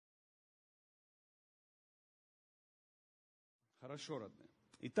Хорошо, родные.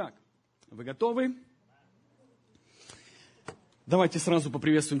 Итак, вы готовы? Давайте сразу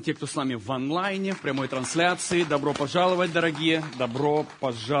поприветствуем тех, кто с нами в онлайне, в прямой трансляции. Добро пожаловать, дорогие, добро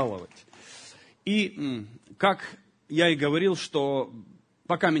пожаловать. И как я и говорил, что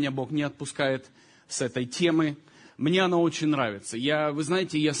пока меня Бог не отпускает с этой темы, мне она очень нравится. Вы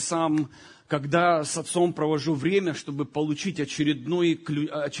знаете, я сам, когда с отцом провожу время, чтобы получить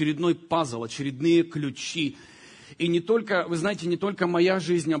очередной пазл, очередные ключи. И не только, вы знаете, не только моя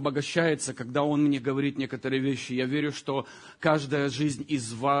жизнь обогащается, когда он мне говорит некоторые вещи. Я верю, что каждая жизнь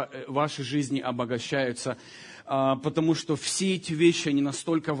из вашей жизни обогащается, потому что все эти вещи, они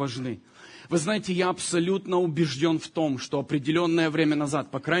настолько важны. Вы знаете, я абсолютно убежден в том, что определенное время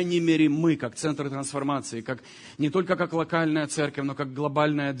назад, по крайней мере мы, как Центр трансформации, не только как локальная церковь, но как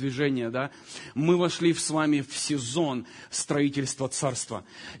глобальное движение, да, мы вошли с вами в сезон строительства царства.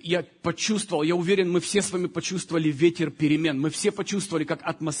 Я почувствовал, я уверен, мы все с вами почувствовали ветер перемен, мы все почувствовали, как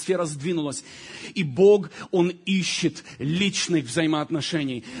атмосфера сдвинулась. И Бог, Он ищет личных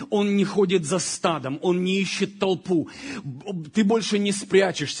взаимоотношений. Он не ходит за стадом, Он не ищет толпу. Ты больше не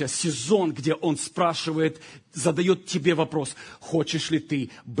спрячешься. Сезон, где Он спрашивает, задает тебе вопрос: хочешь ли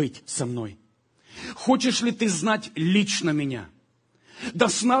ты быть со мной? Хочешь ли ты знать лично меня?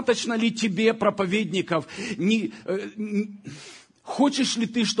 Достаточно ли тебе проповедников? Хочешь ли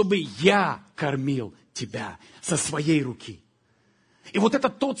ты, чтобы я кормил тебя со своей руки? И вот это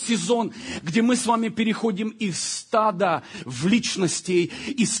тот сезон, где мы с вами переходим из стада в личностей,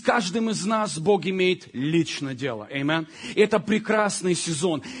 и с каждым из нас Бог имеет личное дело. Аминь. Это прекрасный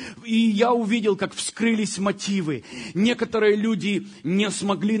сезон. И я увидел, как вскрылись мотивы. Некоторые люди не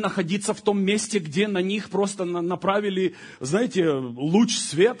смогли находиться в том месте, где на них просто направили, знаете, луч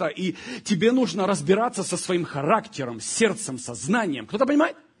света. И тебе нужно разбираться со своим характером, сердцем, сознанием. Кто-то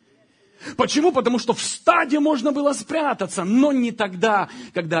понимает? Почему? Потому что в стаде можно было спрятаться, но не тогда,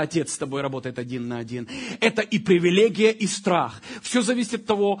 когда Отец с тобой работает один на один. Это и привилегия, и страх. Все зависит от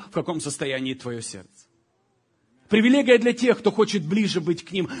того, в каком состоянии твое сердце. Привилегия для тех, кто хочет ближе быть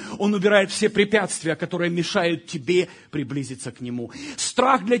к Ним. Он убирает все препятствия, которые мешают тебе приблизиться к Нему.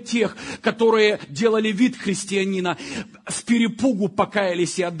 Страх для тех, которые делали вид христианина, с перепугу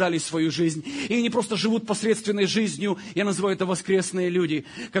покаялись и отдали свою жизнь. И они просто живут посредственной жизнью. Я называю это воскресные люди,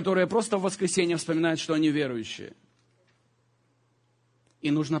 которые просто в воскресенье вспоминают, что они верующие.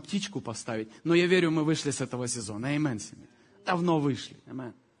 И нужно птичку поставить. Но я верю, мы вышли с этого сезона. Аминь. Давно вышли.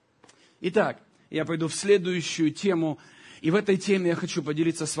 Аминь. Итак, я пойду в следующую тему, и в этой теме я хочу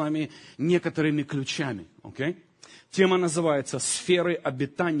поделиться с вами некоторыми ключами. Okay? Тема называется «Сферы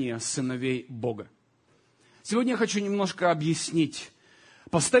обитания сыновей Бога». Сегодня я хочу немножко объяснить,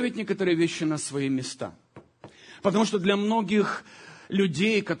 поставить некоторые вещи на свои места. Потому что для многих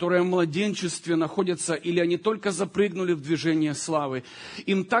людей, которые в младенчестве находятся, или они только запрыгнули в движение славы,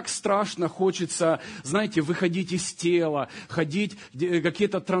 им так страшно хочется, знаете, выходить из тела, ходить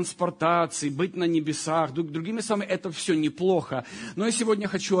какие-то транспортации, быть на небесах. Другими словами, это все неплохо. Но я сегодня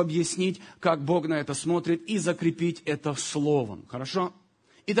хочу объяснить, как Бог на это смотрит, и закрепить это словом. Хорошо?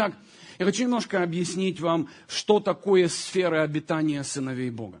 Итак, я хочу немножко объяснить вам, что такое сфера обитания сыновей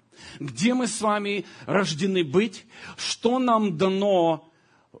Бога. Где мы с вами рождены быть, что нам дано,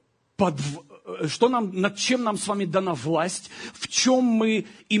 над чем нам с вами дана власть, в чем мы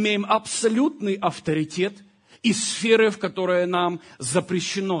имеем абсолютный авторитет, и сферы, в которые нам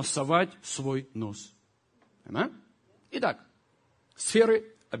запрещено совать свой нос. Итак, сферы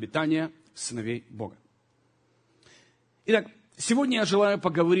обитания сыновей Бога. Итак, сегодня я желаю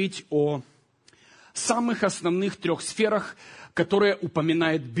поговорить о самых основных 3 сферах, которые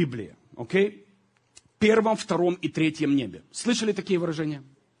упоминает Библия. Okay? 1, 2 и 3 небе. Слышали такие выражения?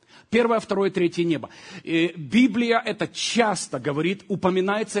 1, 2, 3 небо. Библия это часто говорит,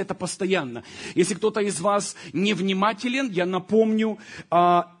 упоминается это постоянно. Если кто-то из вас невнимателен, я напомню,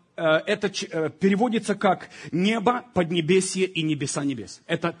 это переводится как небо, поднебесье и небеса небес.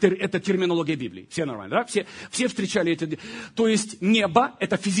 Это терминология Библии. Все нормально, да? Все встречали это. То есть небо –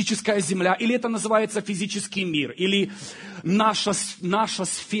 это физическая земля, или это называется физический мир, или наша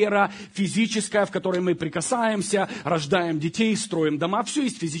сфера физическая, в которой мы прикасаемся, рождаем детей, строим дома. Все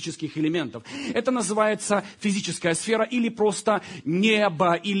из физических элементов. Это называется физическая сфера, или просто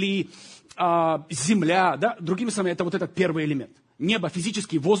небо, или земля. Да? Другими словами, это вот этот первый элемент. Небо,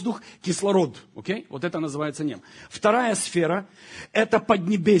 физический воздух, кислород. Okay? Вот это называется небо. 2 сфера – это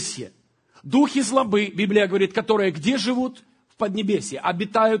поднебесье. Духи злобы, Библия говорит, которые где живут? В поднебесье.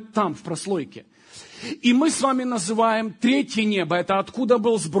 Обитают там, в прослойке. И мы с вами называем третье небо, это откуда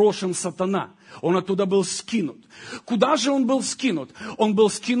был сброшен сатана. Он оттуда был скинут. Куда же он был скинут? Он был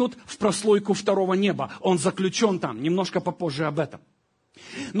скинут в прослойку второго неба. Он заключен там. Немножко попозже об этом.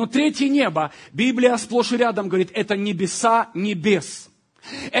 Но третье небо, Библия сплошь и рядом говорит, это небеса небес.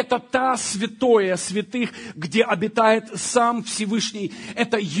 Это та святое святых, где обитает сам Всевышний.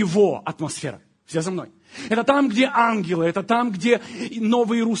 Это его атмосфера. Все за мной. Это там, где ангелы, это там, где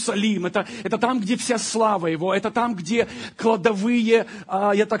Новый Иерусалим, это там, где вся слава Его, это там, где кладовые,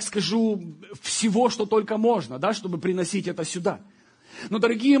 я так скажу, всего, что только можно, да, чтобы приносить это сюда. Но,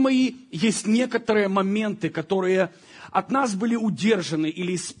 дорогие мои, есть некоторые моменты, которые от нас были удержаны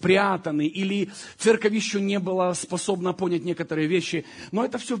или спрятаны, или церковь еще не была способна понять некоторые вещи. Но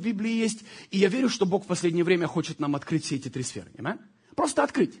это все в Библии есть, и я верю, что Бог в последнее время хочет нам открыть все эти три сферы. Amen? Просто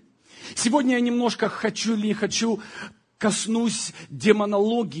открыть. Сегодня я немножко хочу или не хочу коснусь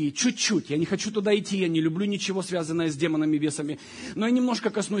демонологии, чуть-чуть. Я не хочу туда идти, я не люблю ничего, связанное с демонами, бесами. Но я немножко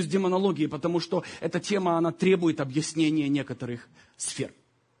коснусь демонологии, потому что эта тема, она требует объяснения некоторых сфер.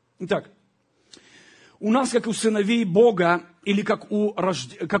 Итак, у нас, как у сыновей Бога, или как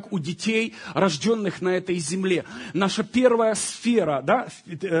у детей, рожденных на этой земле, наша первая сфера, да,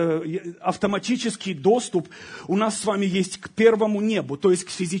 автоматический доступ у нас с вами есть к первому небу, то есть к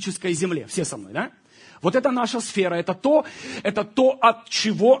физической земле. Все со мной, да? Вот это наша сфера, это то, от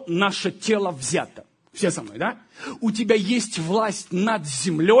чего наше тело взято. Все со мной, да? У тебя есть власть над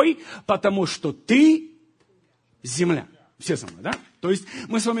землей, потому что ты земля. Все со мной, да? То есть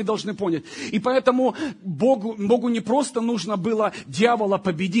мы с вами должны понять. И поэтому Богу не просто нужно было дьявола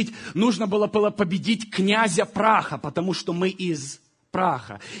победить, нужно было победить князя праха, потому что мы из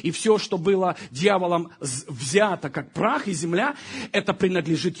праха. И все, что было дьяволом взято как прах и земля, это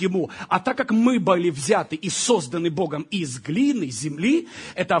принадлежит ему. А так как мы были взяты и созданы Богом из глины, земли,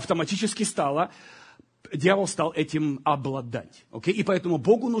 это автоматически дьявол стал этим обладать. Okay? И поэтому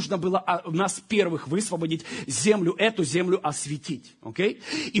Богу нужно было нас первых высвободить, эту землю осветить. Okay?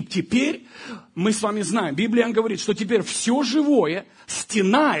 И теперь мы с вами знаем, Библия говорит, что теперь все живое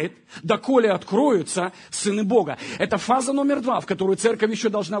стенает, доколе откроются сыны Бога. Это фаза номер 2, в которую церковь еще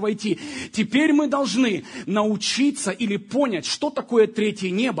должна войти. Теперь мы должны научиться или понять, что такое третье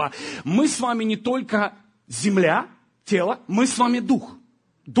небо. Мы с вами не только земля, тело, мы с вами дух.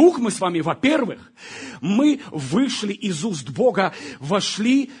 Дух мы с вами, во-первых, мы вышли из уст Бога,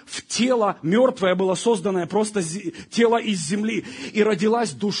 вошли в тело мертвое, было созданное просто тело из земли, и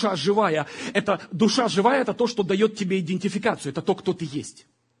родилась душа живая. Душа живая, это то, что дает тебе идентификацию, это то, кто ты есть.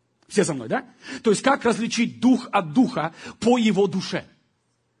 Все со мной, да? То есть, как различить дух от духа по его душе?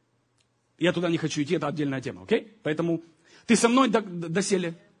 Я туда не хочу идти, это отдельная тема, окей? Поэтому ты со мной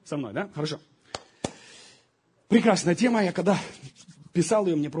доселе? Со мной, да? Хорошо. Прекрасная тема, я когда писал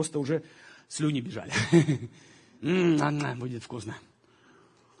ее, мне просто уже слюни бежали. Будет вкусно.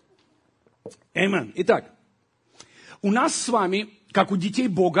 Аминь. Итак, у нас с вами, как у детей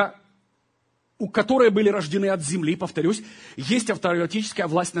Бога, которые были рождены от земли, повторюсь, есть автоматическая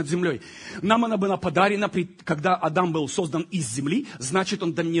власть над землей. Нам она была подарена, когда Адам был создан из земли, значит,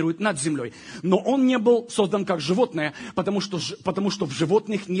 он доминирует над землей. Но он не был создан как животное, потому что в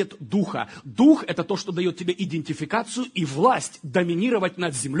животных нет духа. Дух – это то, что дает тебе идентификацию и власть доминировать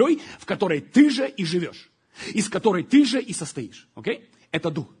над землей, в которой ты же и живешь, из которой ты же и состоишь. Okay?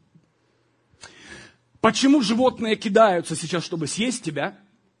 Это дух. Почему животные кидаются сейчас, чтобы съесть тебя?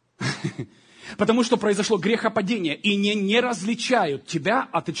 Потому что произошло грехопадение, и не различают тебя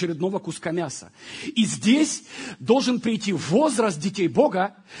от очередного куска мяса. И здесь должен прийти возраст детей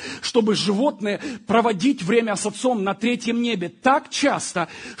Бога, чтобы животные проводить время с Отцом на третьем небе так часто,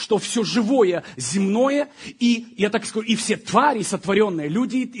 что все живое, земное, и, я так скажу, и все твари, сотворенные,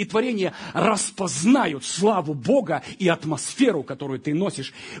 люди и творения, распознают славу Бога и атмосферу, которую ты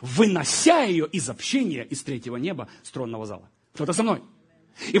носишь, вынося ее из общения из третьего неба с тронного зала. Кто-то со мной?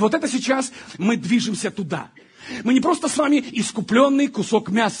 И вот это сейчас мы движемся туда. Мы не просто с вами искупленный кусок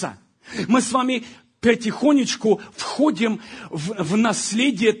мяса. Мы с вами потихонечку входим в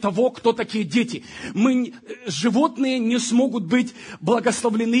наследие того, кто такие дети. Животные не смогут быть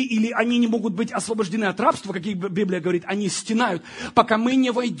благословлены или они не могут быть освобождены от рабства, как Библия говорит, они стенают, пока мы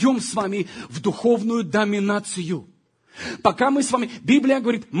не войдем с вами в духовную доминацию. Пока мы с вами, Библия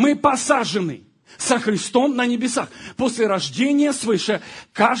говорит, мы посажены со Христом на небесах. После рождения свыше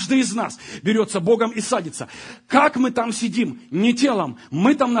каждый из нас берется Богом и садится. Как мы там сидим? Не телом,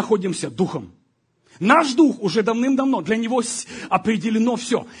 мы там находимся духом. Наш дух уже давным-давно, для него определено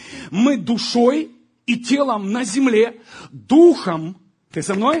все. Мы душой и телом на земле, духом, ты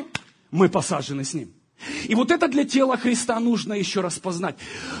со мной? Мы посажены с ним. И вот это для тела Христа нужно еще распознать.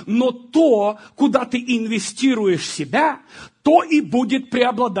 Но то, куда ты инвестируешь себя, то и будет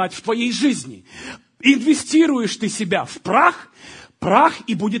преобладать в твоей жизни. Инвестируешь ты себя в прах, прах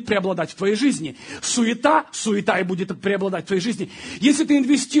и будет преобладать в твоей жизни. Суета, суета и будет преобладать в твоей жизни. Если ты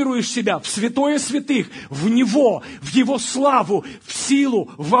инвестируешь себя в святое святых, в Него, в Его славу, в силу,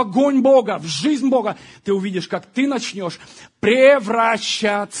 в огонь Бога, в жизнь Бога, ты увидишь, как ты начнешь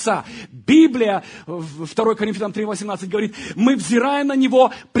превращаться. Библия, 2 Коринфянам 3:18 говорит, мы, взирая на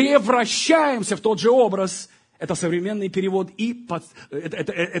Него, превращаемся в тот же образ. Это современный перевод, и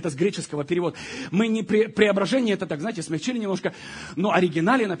это с греческого перевод. Мы не преображение, это так, знаете, смягчили немножко, но в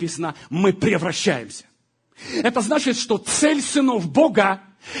оригинале написано, мы превращаемся. Это значит, что цель сынов Бога,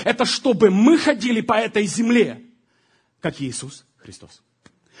 это чтобы мы ходили по этой земле, как Иисус Христос.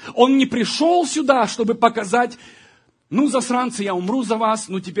 Он не пришел сюда, чтобы показать, ну, засранцы, я умру за вас,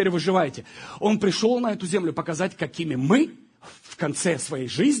 ну, теперь выживайте. Он пришел на эту землю показать, какими мы в конце своей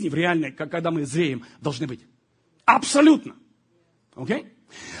жизни, в реальной, когда мы зреем, должны быть. Абсолютно. Okay?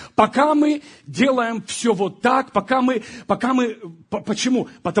 Пока мы делаем все вот так, почему?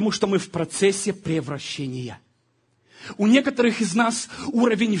 Потому что мы в процессе превращения. У некоторых из нас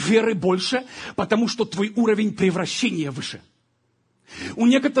уровень веры больше, потому что твой уровень превращения выше. У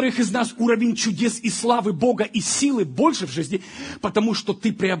некоторых из нас уровень чудес и славы Бога и силы больше в жизни, потому что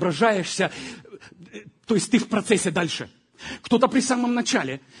ты преображаешься, то есть ты в процессе дальше. Кто-то при самом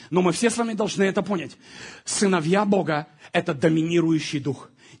начале, но мы все с вами должны это понять. Сыновья Бога – это доминирующий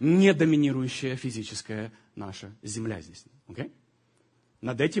дух, не доминирующая физическая наша земля здесь. Okay?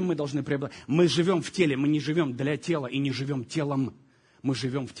 Над этим мы должны преобладать. Мы живем в теле, мы не живем для тела и не живем телом. Мы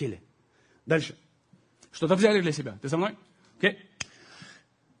живем в теле. Дальше. Что-то взяли для себя? Ты со мной? Okay?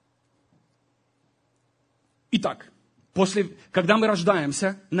 Итак, когда мы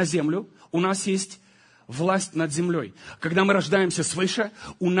рождаемся на землю, у нас есть власть над землей. Когда мы рождаемся свыше,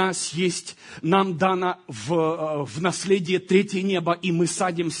 нам дано в наследие третье небо, и мы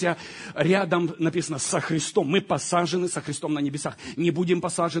садимся рядом, написано, со Христом. Мы посажены со Христом на небесах. Не будем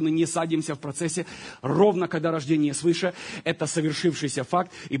посажены, не садимся в процессе. Ровно когда рождение свыше, это совершившийся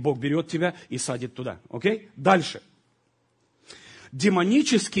факт, и Бог берет тебя и садит туда. Окей? Дальше.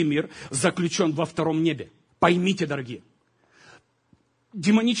 Демонический мир заключен во втором небе. Поймите, дорогие.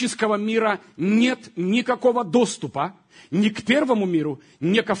 Демонического мира нет никакого доступа ни к первому миру,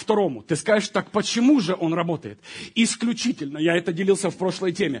 ни ко второму. Ты скажешь, так почему же он работает? Исключительно, я это делился в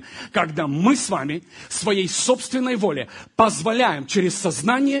прошлой теме, когда мы с вами своей собственной воле позволяем через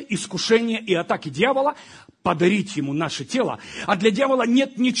сознание, искушение и атаки дьявола подарить ему наше тело. А для дьявола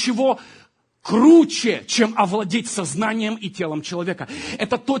нет ничего круче, чем овладеть сознанием и телом человека.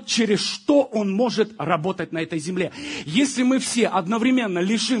 Это то, через что он может работать на этой земле. Если мы все одновременно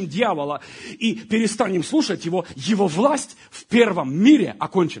лишим дьявола и перестанем слушать его, его власть в первом мире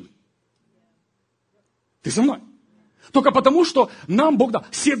окончена. Ты со мной? Только потому, что нам Бог дал.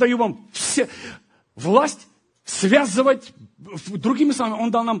 Все даю вам все власть связывать. Другими словами, Он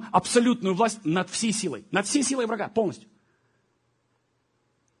дал нам абсолютную власть над всей силой. Над всей силой врага полностью.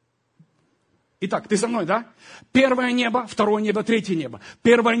 Итак, ты со мной, да? Первое небо, второе небо, третье небо.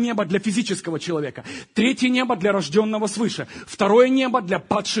 Первое небо для физического человека. Третье небо для рожденного свыше. Второе небо для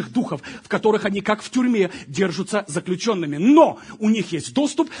падших духов, в которых они, как в тюрьме, держатся заключенными. Но у них есть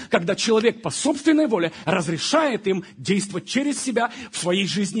доступ, когда человек по собственной воле разрешает им действовать через себя в своей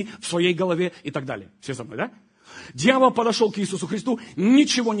жизни, в своей голове и так далее. Все со мной, да? Дьявол подошел к Иисусу Христу,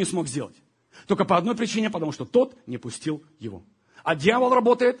 ничего не смог сделать. Только по одной причине, потому что тот не пустил его. А дьявол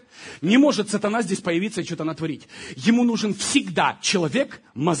работает, не может сатана здесь появиться и что-то натворить. Ему нужен всегда человек,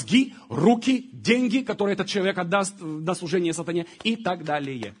 мозги, руки, деньги, которые этот человек отдаст на служение сатане и так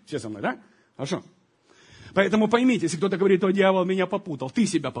далее. Все со мной, да? Хорошо. Поэтому поймите, если кто-то говорит, о, дьявол меня попутал, ты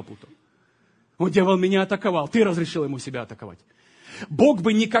себя попутал. О, дьявол меня атаковал, ты разрешил ему себя атаковать. Бог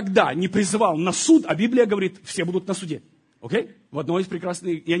бы никогда не призывал на суд, а Библия говорит, все будут на суде. Окей? В одной из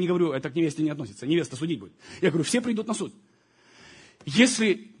прекрасных, я не говорю, это к невесте не относится, невеста судить будет. Я говорю, все придут на суд.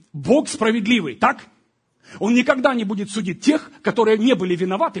 Если Бог справедливый, так? Он никогда не будет судить тех, которые не были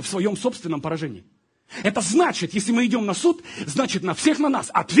виноваты в своем собственном поражении. Это значит, если мы идем на суд, значит на всех на нас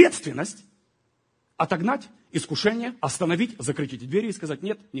ответственность отогнать искушение, остановить, закрыть эти двери и сказать,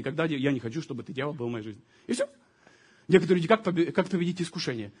 нет, никогда я не хочу, чтобы ты, дьявол, был в моей жизни. И все. Некоторые люди, как победить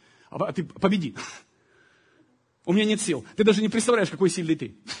искушение? А ты победи. У меня нет сил. Ты даже не представляешь, какой сильный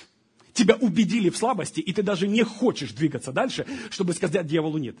ты. Тебя убедили в слабости, и ты даже не хочешь двигаться дальше, чтобы сказать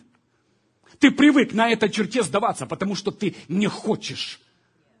дьяволу нет. Ты привык на этой черте сдаваться, потому что ты не хочешь.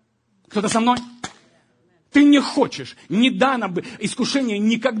 Кто-то со мной? Ты не хочешь, не дано бы, искушение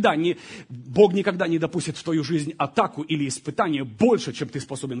Бог никогда не допустит в твою жизнь атаку или испытание больше, чем ты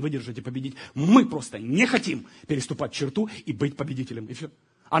способен выдержать и победить. Мы просто не хотим переступать черту и быть победителем. И все.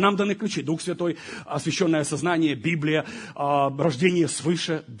 А нам даны ключи. Дух Святой, освященное сознание, Библия, рождение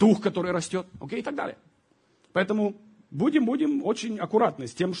свыше, Дух, который растет, и так далее. Поэтому будем очень аккуратны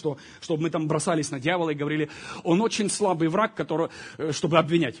с тем, чтобы мы там бросались на дьявола и говорили, он очень слабый враг, чтобы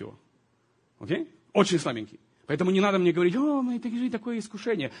обвинять его. Окей? Очень слабенький. Поэтому не надо мне говорить, такое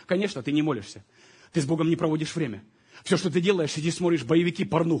искушение. Конечно, ты не молишься. Ты с Богом не проводишь время. Все, что ты делаешь, сидишь, смотришь боевики,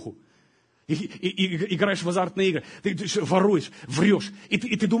 порнуху. И играешь в азартные игры. Ты воруешь, врешь. И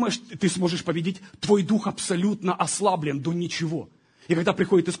ты думаешь, ты сможешь победить. Твой дух абсолютно ослаблен до ничего. И когда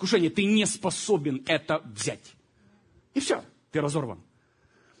приходит искушение, ты не способен это взять. И все, ты разорван.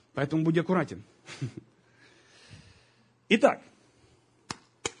 Поэтому будь аккуратен. Итак.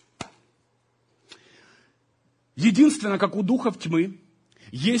 Единственное, как у духов тьмы,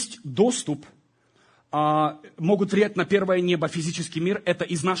 есть доступ, могут влиять на первое небо, физический мир, это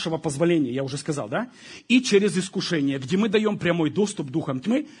из нашего позволения, я уже сказал, да? И через искушение, где мы даем прямой доступ духам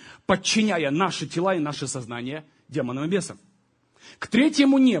тьмы, подчиняя наши тела и наше сознание демонам и бесам. К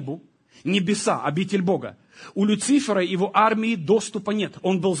третьему небу, небеса, обитель Бога, у Люцифера и его армии доступа нет.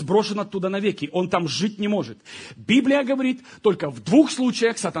 Он был сброшен оттуда навеки. Он там жить не может. Библия говорит, только в 2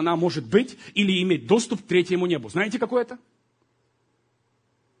 случаях сатана может быть или иметь доступ к третьему небу. Знаете, какое это?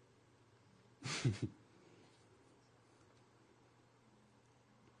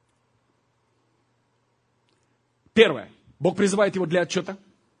 Первое. Бог призывает его для отчета.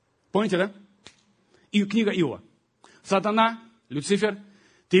 Помните, да? И книга Иова. Сатана, Люцифер,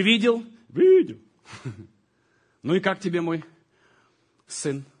 ты видел? Видел. Ну и как тебе, мой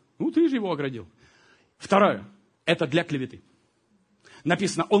сын? Ты же его оградил. Второе. Это для клеветы.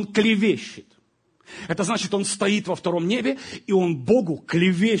 Написано, он клевещет. Это значит, он стоит во 2 небе, и он Богу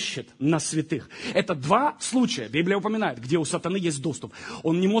клевещет на святых. Это 2 случая, Библия упоминает, где у сатаны есть доступ.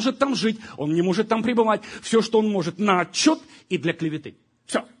 Он не может там жить, он не может там пребывать. Все, что он может, на отчет и для клеветы.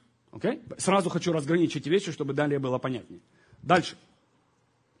 Все. Okay? Сразу хочу разграничить эти вещи, чтобы далее было понятнее. Дальше.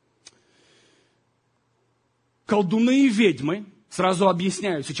 Колдуны и ведьмы, сразу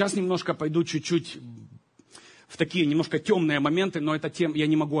объясняю, сейчас немножко пойду чуть-чуть в такие немножко темные моменты, но я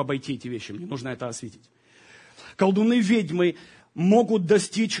не могу обойти эти вещи, мне нужно это осветить. Колдуны и ведьмы могут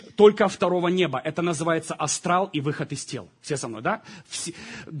достичь только 2 неба. Это называется астрал и выход из тел. Все со мной, да?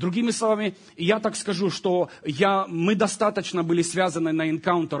 Другими словами, я так скажу, что мы достаточно были связаны на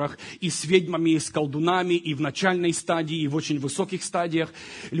энкаунтерах и с ведьмами, и с колдунами, и в начальной стадии, и в очень высоких стадиях.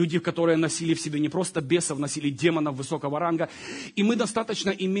 Люди, которые носили в себе не просто бесов, носили демонов высокого ранга. И мы достаточно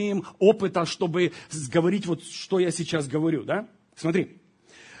имеем опыта, чтобы говорить вот, что я сейчас говорю, да? Смотри.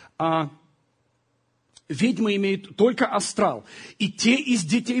 Ведьмы имеют только астрал. И те из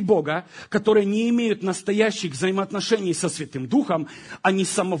детей Бога, которые не имеют настоящих взаимоотношений со Святым Духом, они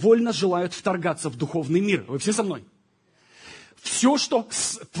самовольно желают вторгаться в духовный мир. Вы все со мной? Все, что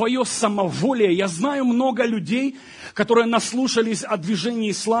твое самоволие, я знаю много людей, которые наслушались о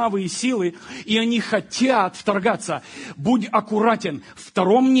движении славы и силы, и они хотят вторгаться. Будь аккуратен, в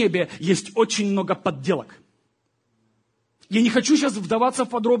 2 небе есть очень много подделок. Я не хочу сейчас вдаваться в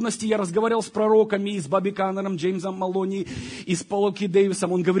подробности, я разговаривал с пророками, и с Бобби Каннером, Джеймсом Малони, и с Полоки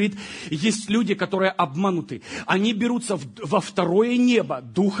Дэвисом. Он говорит, есть люди, которые обмануты. Они берутся во 2 небо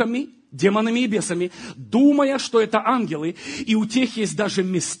духами, демонами и бесами, думая, что это ангелы. И у тех есть даже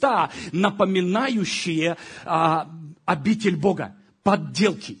места, напоминающие обитель Бога,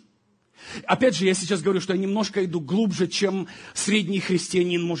 подделки. Опять же, я сейчас говорю, что я немножко иду глубже, чем средний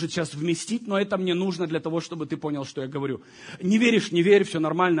христианин может сейчас вместить, но это мне нужно для того, чтобы ты понял, что я говорю. Не веришь, не верь, все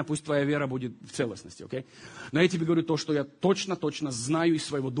нормально, пусть твоя вера будет в целостности, окей? Но я тебе говорю то, что я точно знаю из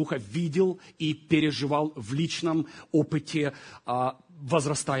своего духа, видел и переживал в личном опыте,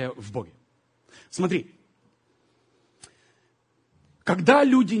 возрастая в Боге. Смотри. Когда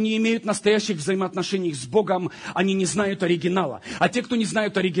люди не имеют настоящих взаимоотношений с Богом, они не знают оригинала. А те, кто не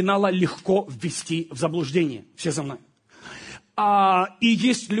знают оригинала, легко ввести в заблуждение. Все за мной. И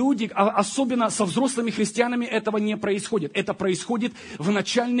есть люди, особенно со взрослыми христианами этого не происходит. Это происходит в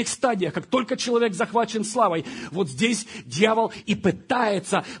начальных стадиях. Как только человек захвачен славой, вот здесь дьявол и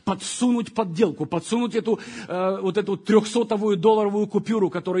пытается подсунуть подделку, подсунуть эту $300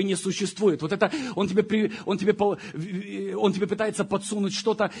 купюру, которая не существует. Вот это он тебе пытается подсунуть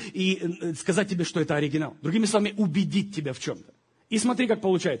что-то и сказать тебе, что это оригинал. Другими словами, убедить тебя в чем-то. И смотри, как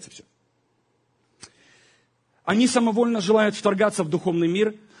получается все. Они самовольно желают вторгаться в духовный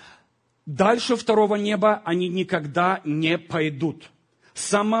мир. Дальше 2 неба они никогда не пойдут.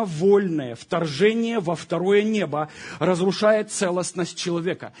 самовольное вторжение во второе небо разрушает целостность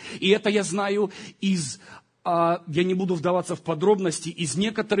человека. И это я знаю я не буду вдаваться в подробности, из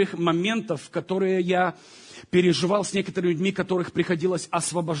некоторых моментов, которые я переживал с некоторыми людьми, которых приходилось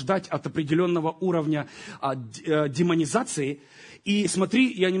освобождать от определенного уровня демонизации. И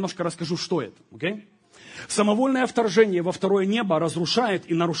смотри, я немножко расскажу, что это. Okay? Самовольное вторжение во второе небо разрушает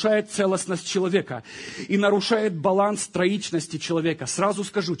и нарушает целостность человека. И нарушает баланс троичности человека. Сразу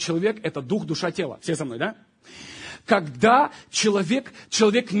скажу, человек – это дух, душа, тело. Все со мной, да? Когда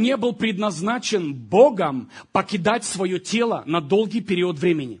человек не был предназначен Богом покидать свое тело на долгий период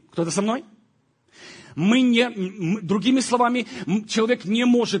времени. Кто-то со мной? Другими словами, человек не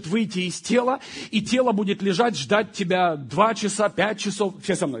может выйти из тела, и тело будет лежать, ждать тебя 2 часа, 5 часов.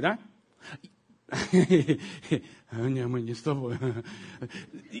 Все со мной, да? Не, мы не с тобой.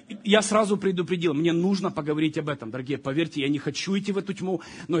 Я сразу предупредил, мне нужно поговорить об этом, дорогие. Поверьте, я не хочу идти в эту тьму,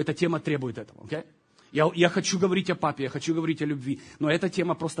 но эта тема требует этого, окей? Я хочу говорить о папе, я хочу говорить о любви, но эта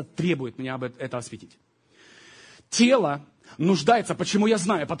тема просто требует меня это осветить. Тело нуждается, почему я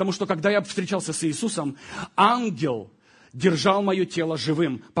знаю? Потому что когда я встречался с Иисусом, ангел держал мое тело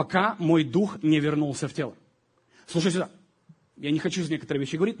живым, пока мой дух не вернулся в тело. Слушай сюда. Я не хочу некоторые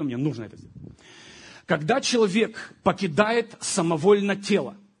вещи говорить, но мне нужно это сделать. Когда человек покидает самовольно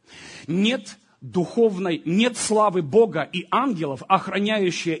тело, нет славы Бога и ангелов,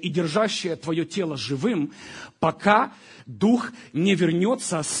 охраняющие и держащие твое тело живым, пока дух не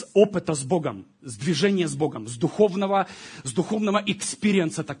вернется с опыта с Богом, с движения с Богом, с духовного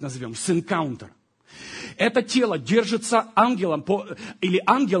экспириенса, так назовем, с энкаунтера. Это тело держится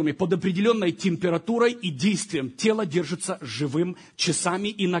ангелами под определенной температурой и действием. Тело держится живым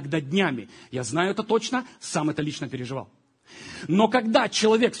часами, иногда днями. Я знаю это точно, сам это лично переживал. Но когда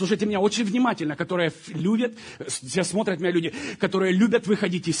человек, слушайте меня очень внимательно, которые любят, все смотрят меня люди, которые любят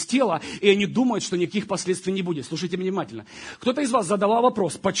выходить из тела, и они думают, что никаких последствий не будет. Слушайте меня внимательно. Кто-то из вас задавал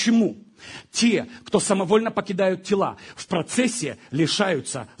вопрос, почему те, кто самовольно покидают тела, в процессе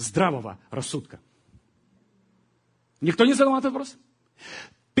лишаются здравого рассудка? Никто не задавал этот вопрос?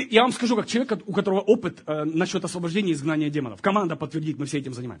 Я вам скажу, как человек, у которого опыт насчет освобождения и изгнания демонов. Команда подтвердит, мы все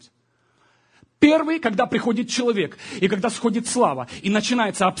этим занимаемся. Первый, когда приходит человек, и когда сходит слава, и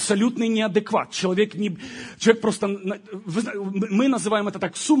начинается абсолютный неадекват. Человек просто, мы называем это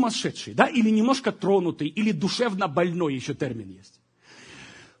так, сумасшедший, да, или немножко тронутый, или душевно больной, еще термин есть.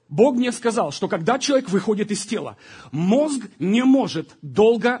 Бог мне сказал, что когда человек выходит из тела, мозг не может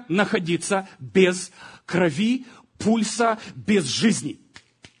долго находиться без крови, пульса, без жизни.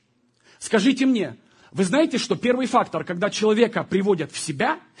 Скажите мне, вы знаете, что первый фактор, когда человека приводят в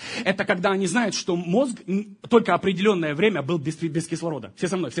себя, это когда они знают, что мозг только определенное время был без кислорода. Все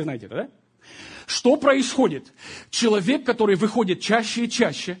со мной, все знаете это, да? Что происходит? Человек, который выходит чаще и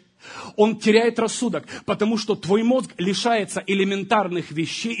чаще, он теряет рассудок, потому что твой мозг лишается элементарных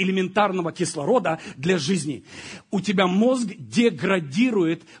вещей, элементарного кислорода для жизни. У тебя мозг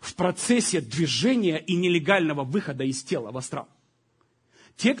деградирует в процессе движения и нелегального выхода из тела в астрал.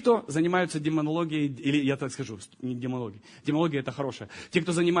 Те, кто занимаются демонологией, или я так скажу, не демонологией, демонология это хорошая. Те,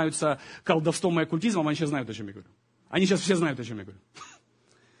 кто занимаются колдовством и оккультизмом, они сейчас знают, о чем я говорю. Они сейчас все знают, о чем я говорю.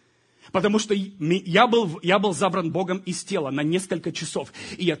 Потому что я был забран Богом из тела на несколько часов.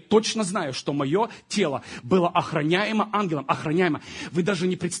 И я точно знаю, что мое тело было охраняемо ангелом. Охраняемо. Вы даже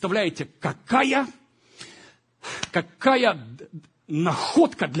не представляете, какая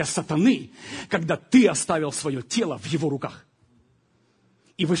находка для сатаны, когда ты оставил свое тело в его руках.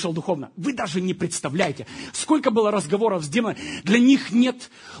 И вышел духовно. Вы даже не представляете, сколько было разговоров с демонами. Для них нет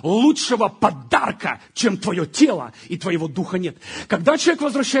лучшего подарка, чем твое тело, и твоего духа нет. Когда человек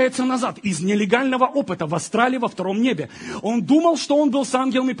возвращается назад из нелегального опыта в астрале во втором небе, он думал, что он был с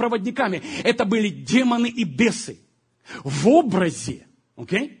ангелами-проводниками. Это были демоны и бесы. В образе.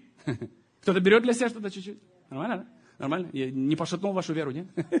 Окей? Кто-то берет для себя что-то чуть-чуть? Нормально, да? Нормально? Я не пошатнул вашу веру, нет?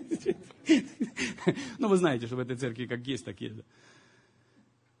 Ну, вы знаете, что в этой церкви как есть, так есть.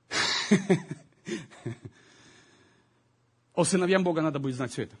 О, сыновьям Бога надо будет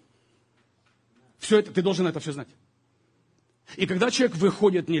знать все это. Все это, ты должен это все знать. И когда человек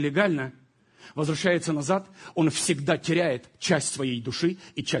выходит нелегально, возвращается назад, он всегда теряет часть своей души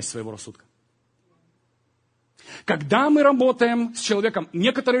и часть своего рассудка. Когда мы работаем с человеком,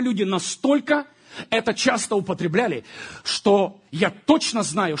 некоторые люди настолько это часто употребляли, что я точно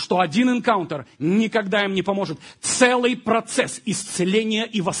знаю, что один энкаунтер никогда им не поможет. Целый процесс исцеления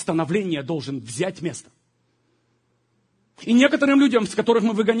и восстановления должен взять место. И некоторым людям, с которых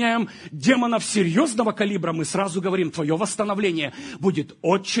мы выгоняем демонов серьезного калибра, мы сразу говорим, твое восстановление будет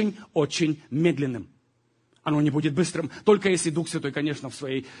очень-очень медленным. Оно не будет быстрым, только если Дух Святой, конечно, в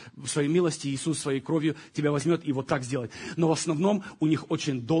своей милости, Иисус своей кровью тебя возьмет и вот так сделает. Но в основном у них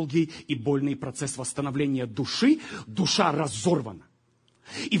очень долгий и больный процесс восстановления души. Душа разорвана.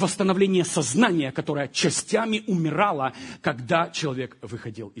 И восстановление сознания, которое частями умирало, когда человек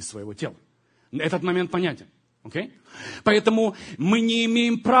выходил из своего тела. Этот момент понятен. Okay? Поэтому мы не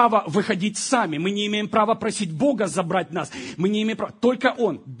имеем права выходить сами, мы не имеем права просить Бога забрать нас, мы не имеем права, только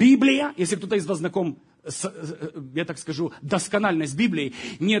Он. Библия, если кто-то из вас знаком, я так скажу, доскональность Библии,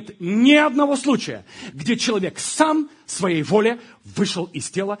 нет ни одного случая, где человек сам своей воле вышел из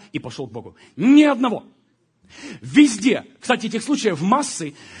тела и пошел к Богу. Ни одного. Везде, кстати, этих случаев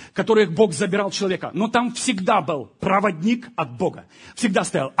массы, которых Бог забирал человека, но там всегда был проводник от Бога. Всегда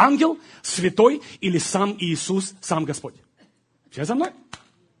стоял ангел, святой или сам Иисус, сам Господь. Все за мной?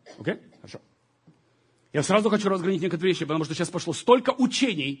 Окей? Хорошо. Я сразу хочу разграничить некоторые вещи, потому что сейчас пошло столько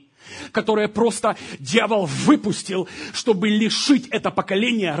учений, которые просто дьявол выпустил, чтобы лишить это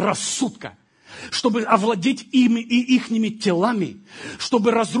поколение рассудка. Чтобы овладеть ими и ихними телами,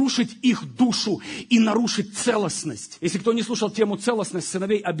 чтобы разрушить их душу и нарушить целостность. Если кто не слушал тему целостность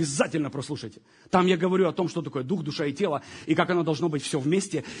сыновей, обязательно прослушайте. Там я говорю о том, что такое дух, душа и тело, и как оно должно быть все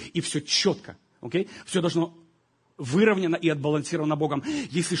вместе и все четко. Okay? Все должно выровнено и отбалансировано Богом.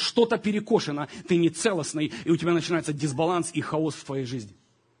 Если что-то перекошено, ты не целостный, и у тебя начинается дисбаланс и хаос в твоей жизни.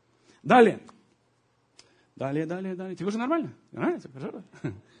 Далее. Тебе уже нормально? Нравится? Хорошо?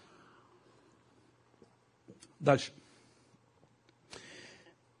 Дальше.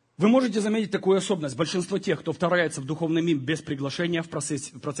 Вы можете заметить такую особенность. Большинство тех, кто вторгается в духовный мир без приглашения, в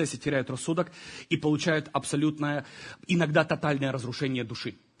процессе теряют рассудок и получают абсолютное, иногда тотальное разрушение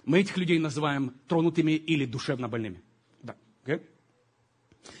души. Мы этих людей называем тронутыми или душевно больными. Да. Okay?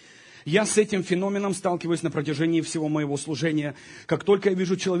 Я с этим феноменом сталкиваюсь на протяжении всего моего служения. Как только я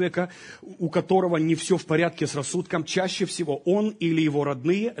вижу человека, у которого не все в порядке с рассудком, чаще всего он или его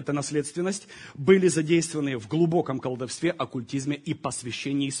родные, это наследственность, были задействованы в глубоком колдовстве, оккультизме и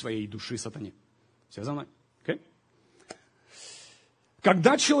посвящении своей души сатане. Все за мной? Okay?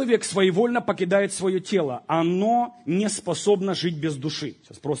 Когда человек своевольно покидает свое тело, оно не способно жить без души.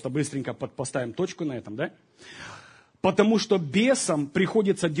 Сейчас просто быстренько поставим точку на этом, да? Потому что бесам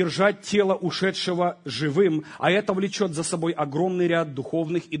приходится держать тело ушедшего живым, а это влечет за собой огромный ряд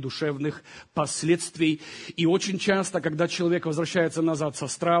духовных и душевных последствий. И очень часто, когда человек возвращается назад с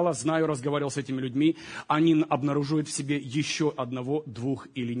астрала, знаю, разговаривал с этими людьми, они обнаруживают в себе еще одного, двух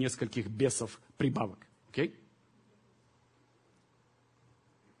или нескольких бесов прибавок. Okay?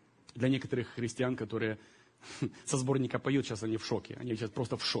 Для некоторых христиан, которые со сборника поют, сейчас они в шоке. Они сейчас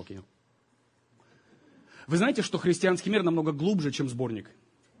просто в шоке. Вы знаете, что христианский мир намного глубже, чем сборник?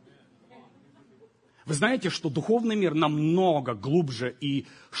 Вы знаете, что духовный мир намного глубже и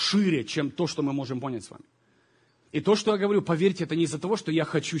шире, чем то, что мы можем понять с вами? И то, что я говорю, поверьте, это не из-за того, что я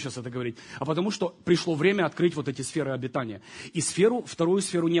хочу сейчас это говорить, а потому что пришло время открыть вот эти сферы обитания. И вторую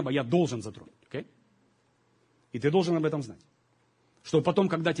сферу неба я должен затронуть. Okay? И ты должен об этом знать. Чтобы потом,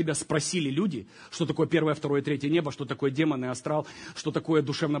 когда тебя спросили люди, что такое первое, второе, третье небо, что такое демоны, астрал, что такое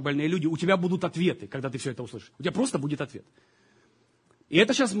душевно больные люди, у тебя будут ответы, когда ты все это услышишь. У тебя просто будет ответ. И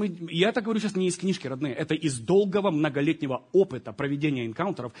это сейчас я это говорю сейчас не из книжки, родные, это из долгого многолетнего опыта проведения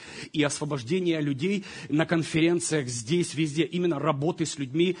энкаунтеров и освобождения людей на конференциях здесь, везде, именно работы с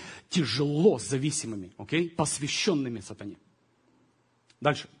людьми тяжело зависимыми, okay? Посвященными сатане.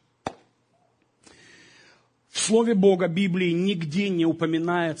 Дальше. В Слове Бога, Библии, нигде не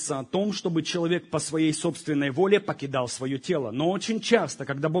упоминается о том, чтобы человек по своей собственной воле покидал свое тело. Но очень часто,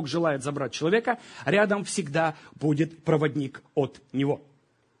 когда Бог желает забрать человека, рядом всегда будет проводник от него.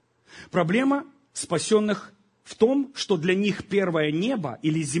 Проблема спасенных в том, что для них первое небо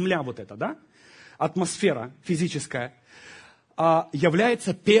или земля вот эта, да, атмосфера физическая,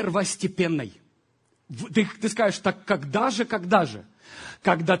 является первостепенной. Ты скажешь, так когда же?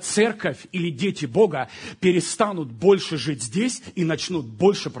 Когда церковь или дети Бога перестанут больше жить здесь и начнут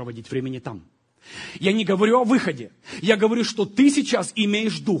больше проводить времени там. Я не говорю о выходе. Я говорю, что ты сейчас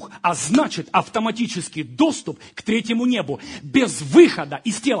имеешь дух, а значит автоматический доступ к третьему небу без выхода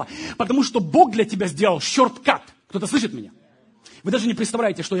из тела. Потому что Бог для тебя сделал шорткат. Кто-то слышит меня? Вы даже не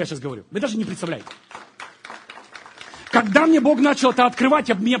представляете, что я сейчас говорю. Вы даже не представляете. Когда мне Бог начал это открывать,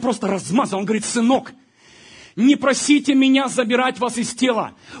 меня просто размазал. Он говорит, сынок, не просите меня забирать вас из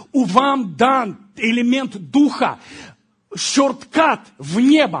тела. У вам дан элемент духа, шорткат в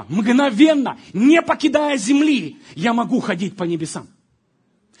небо, мгновенно, не покидая земли, я могу ходить по небесам.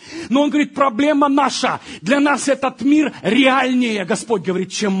 Но он говорит, проблема наша, для нас этот мир реальнее, Господь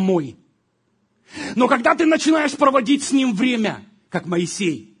говорит, чем мой. Но когда ты начинаешь проводить с ним время, как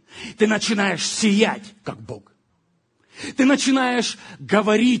Моисей, Ты начинаешь сиять, как Бог. Ты начинаешь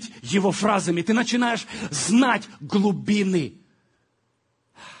говорить Его фразами. Ты начинаешь знать глубины.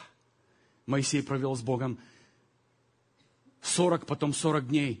 Моисей провел с Богом 40, потом 40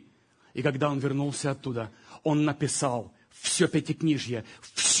 дней. И когда он вернулся оттуда, он написал все Пятикнижье,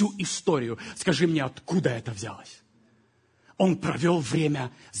 всю историю. Скажи мне, откуда это взялось? Он провел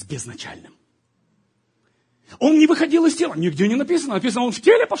время с безначальным. Он не выходил из тела. Нигде не написано. Написано, он в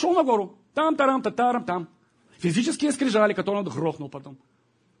теле пошел на гору. Там. Физические скрижали, которые он грохнул потом.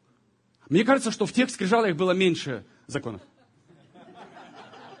 Мне кажется, что в тех скрижалях было меньше законов.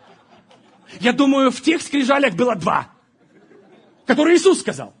 Я думаю, в тех скрижалях было 2, которые Иисус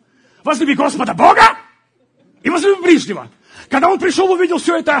сказал. Возлюби Господа Бога и возлюби ближнего. Когда он пришел, увидел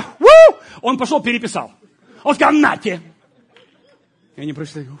все это, он пошел, переписал. Он сказал, нате. И они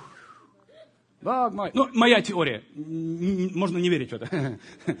прочитали. Бог мой. Ну, моя теория. Можно не верить в это.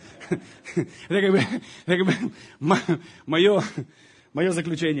 Это как бы мое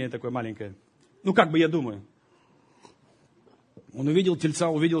заключение такое маленькое. Ну, как бы я думаю. Он увидел тельца,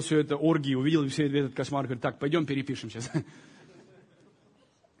 увидел все это оргии, увидел все этот кошмар. Говорит, так, пойдем перепишем сейчас.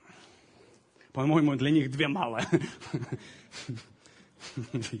 По-моему, для них 2 мало.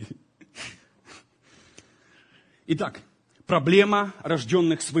 Итак, проблема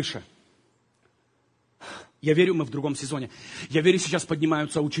рожденных свыше. Я верю, мы в другом сезоне. Я верю, сейчас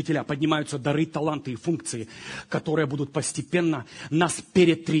поднимаются учителя, поднимаются дары, таланты и функции, которые будут постепенно нас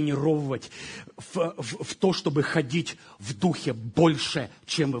перетренировывать в то, чтобы ходить в духе больше,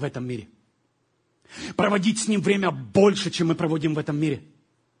 чем в этом мире. Проводить с ним время больше, чем мы проводим в этом мире.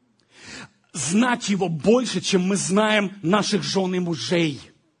 Знать его больше, чем мы знаем наших жен и мужей.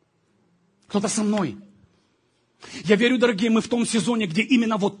 Кто-то со мной. Я верю, дорогие, мы в том сезоне, где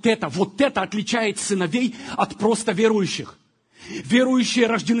именно вот это отличает сыновей от просто верующих. Верующие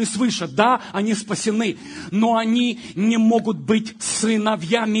рождены свыше, да, они спасены, но они не могут быть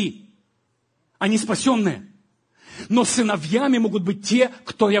сыновьями. Они спасенные. Но сыновьями могут быть те,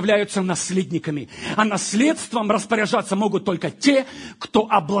 кто являются наследниками. А наследством распоряжаться могут только те, кто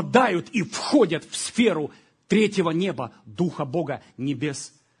обладают и входят в сферу третьего неба, Духа Бога,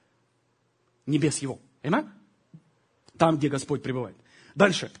 небес Его. Аминь? Там, где Господь пребывает.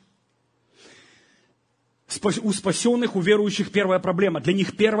 Дальше. У спасенных, у верующих первая проблема. Для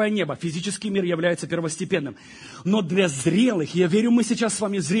них первое небо, физический мир является первостепенным. Но для зрелых, я верю, мы сейчас с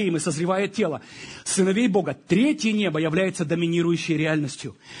вами зреем и созревает тело, сыновей Бога, третье небо является доминирующей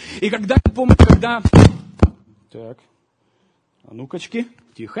реальностью. И когда, я помню, Так, а ну-качки,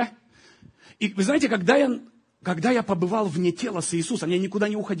 тихо. И вы знаете, когда я побывал вне тела с Иисусом, я никуда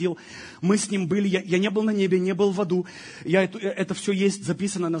не уходил, мы с Ним были, я не был на небе, не был в аду, это все есть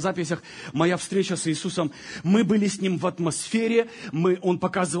записано на записях, моя встреча с Иисусом, мы были с Ним в атмосфере, Он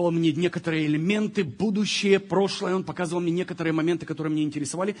показывал мне некоторые элементы, будущее, прошлое, Он показывал мне некоторые моменты, которые меня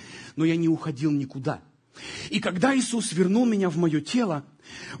интересовали, но я не уходил никуда. И когда Иисус вернул меня в мое тело,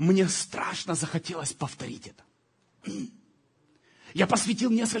 мне страшно захотелось повторить это. Я посвятил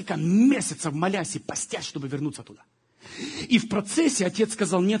несколько месяцев, молясь и постясь, чтобы вернуться туда. И в процессе отец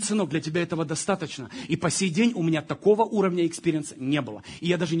сказал, нет, сынок, для тебя этого достаточно. И по сей день у меня такого уровня экспириенса не было. И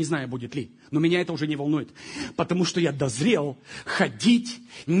я даже не знаю, будет ли. Но меня это уже не волнует. Потому что я дозрел ходить,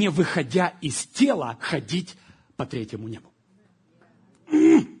 не выходя из тела, ходить по третьему небу.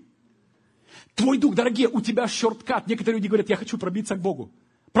 Твой дух, дорогие, у тебя шорткат. Некоторые люди говорят, я хочу пробиться к Богу.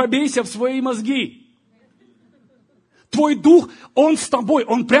 Пробейся в свои мозги. Твой дух, он с тобой,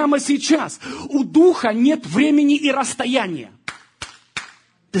 он прямо сейчас. У духа нет времени и расстояния.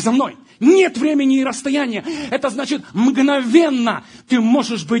 Ты со мной? Нет времени и расстояния. Это значит, мгновенно ты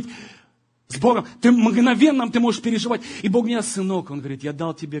можешь быть с Богом. Мгновенно ты можешь переживать. И Бог мне, сынок, Он говорит, я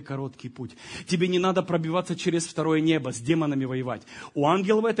дал тебе короткий путь. Тебе не надо пробиваться через второе небо, с демонами воевать. У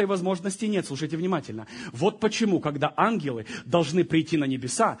ангелов этой возможности нет. Слушайте внимательно. Вот почему, когда ангелы должны прийти на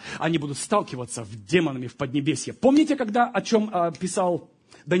небеса, они будут сталкиваться с демонами в Поднебесье. Помните, о чем писал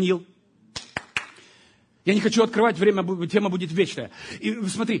Даниил? Я не хочу открывать, тема будет вечная. И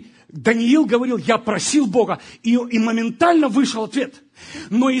смотри, Даниил говорил, я просил Бога, и моментально вышел ответ.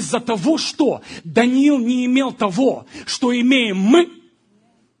 Но из-за того, что Даниил не имел того, что имеем мы,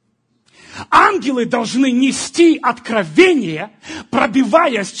 ангелы должны нести откровение,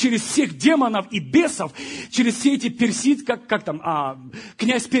 пробиваясь через всех демонов и бесов, через все эти персид,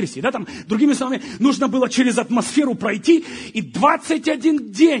 князь Персии, да, там, другими словами, нужно было через атмосферу пройти, и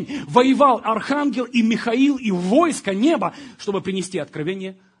 21 день воевал архангел и Михаил, и войско неба, чтобы принести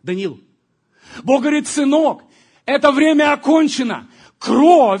откровение Даниилу. Бог говорит, сынок, это время окончено,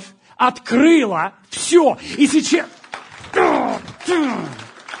 кровь открыла все, и сейчас...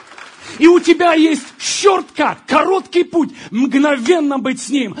 И у тебя есть шорткат, короткий путь, мгновенно быть с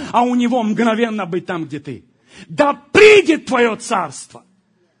Ним, а у Него мгновенно быть там, где ты. Да придет Твое царство,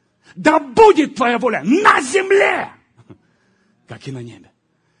 да будет Твоя воля на земле, как и на небе.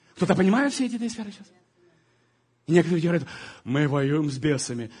 Кто-то понимает все эти две сферы сейчас? И некоторые люди говорят, мы воюем с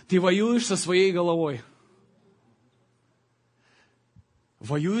бесами. Ты воюешь со своей головой.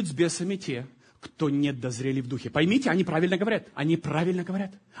 Воюют с бесами те, кто не дозрели в духе. Поймите, они правильно говорят. Они правильно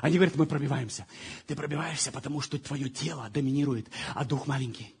говорят. Они говорят, мы пробиваемся. Ты пробиваешься, потому что твое тело доминирует, а дух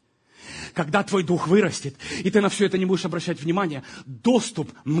маленький. Когда твой дух вырастет, и ты на все это не будешь обращать внимания,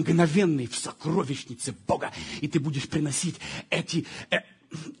 доступ мгновенный в сокровищнице Бога, и ты будешь приносить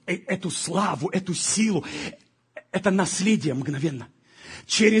эту славу, эту силу, это наследие мгновенно.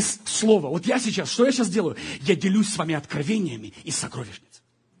 Через Слово. Вот я сейчас, что я сейчас делаю? Я делюсь с вами откровениями из сокровищниц.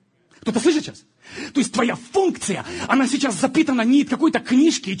 Кто-то слышит сейчас? То есть твоя функция, она сейчас запитана не из какой-то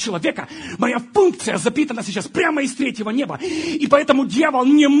книжки и человека. Моя функция запитана сейчас прямо из третьего неба. И поэтому дьявол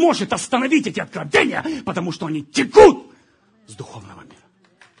не может остановить эти откровения, потому что они текут с духовного мира.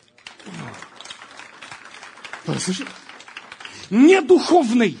 Кто-то слышит? Не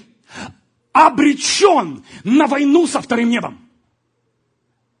духовный обречен на войну со вторым небом.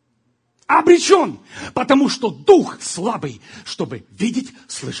 Обречен, потому что дух слабый, чтобы видеть,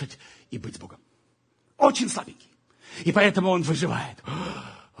 слышать и быть с Богом. Очень слабенький. И поэтому он выживает.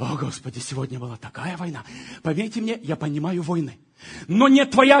 О, Господи, сегодня была такая война. Поверьте мне, я понимаю войны. Но не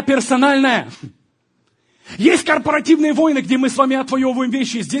твоя персональная. Есть корпоративные войны, где мы с вами отвоевываем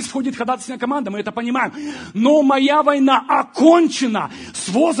вещи. Здесь входит ходатайственная команда, мы это понимаем. Но моя война окончена с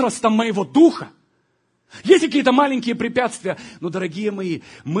возрастом моего духа. Есть какие-то маленькие препятствия. Но, дорогие мои,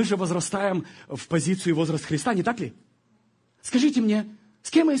 мы же возрастаем в позицию и возраст Христа, не так ли? Скажите мне,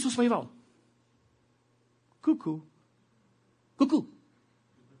 с кем Иисус воевал? Ку-ку. Ку-ку.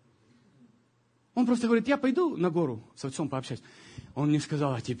 Он просто говорит, я пойду на гору с отцом пообщаюсь. Он не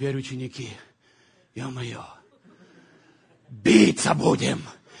сказал, а теперь, ученики, ё-моё, биться будем.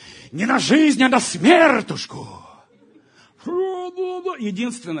 Не на жизнь, а на смертушку.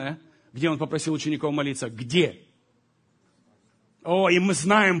 Единственное, где он попросил учеников молиться, где? О, и мы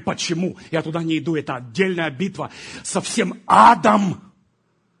знаем почему. Я туда не иду, это отдельная битва со всем адом.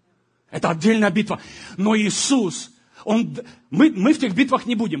 Это отдельная битва. Но Иисус, мы в тех битвах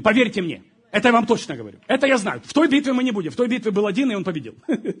не будем, поверьте мне. Это я вам точно говорю. Это я знаю. В той битве мы не будем. В той битве был один, и он победил.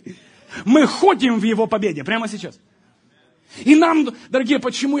 Мы ходим в его победе прямо сейчас. И нам, дорогие,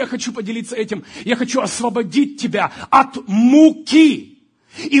 почему я хочу поделиться этим? Я хочу освободить тебя от муки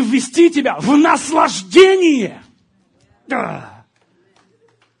и ввести тебя в наслаждение.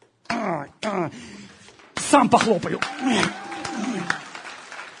 Сам похлопаю.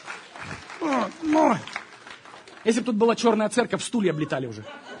 Если бы тут была черная церковь, стулья облетали уже.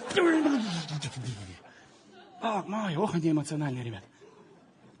 Ох, они эмоциональные, ребят.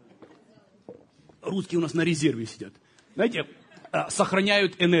 Русские у нас на резерве сидят. Знаете,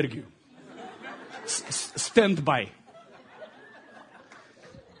 сохраняют энергию. Стенд-бай.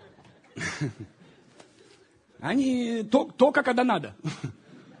 Они только когда надо.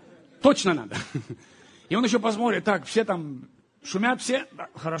 Точно надо. И он еще посмотрит, так, все там шумят, все? Да,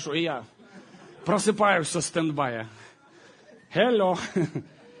 хорошо, и я просыпаюсь со стендбая. Hello.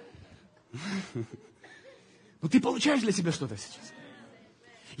 Ну ты получаешь для себя что-то сейчас?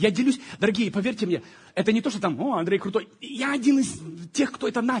 Я делюсь, дорогие, поверьте мне, это не то, что там, о, Андрей крутой. Я один из тех, кто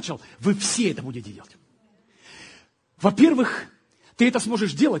это начал. Вы все это будете делать. Во-первых, ты это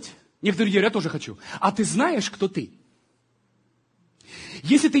сможешь делать. Некоторые говорят, я тоже хочу. А ты знаешь, кто ты?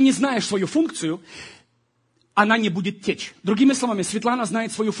 Если ты не знаешь свою функцию, она не будет течь. Другими словами, Светлана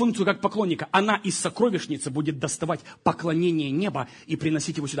знает свою функцию как поклонника. Она из сокровищницы будет доставать поклонение неба и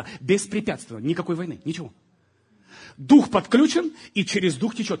приносить его сюда. Беспрепятственно. Никакой войны. Ничего. Дух подключен, и через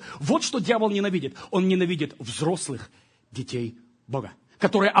дух течет. Вот что дьявол ненавидит. Он ненавидит взрослых детей Бога,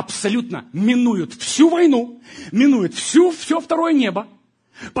 которые абсолютно минуют всю войну, минуют все второе небо,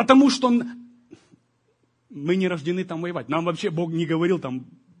 потому что мы не рождены там воевать. Нам вообще Бог не говорил там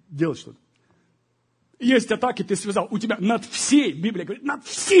делать что-то. Есть атаки, ты связал. У тебя над всей, Библия говорит, над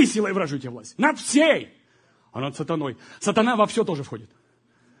всей силой вражью тебе власть. Над всей. А над сатаной. Сатана во все тоже входит.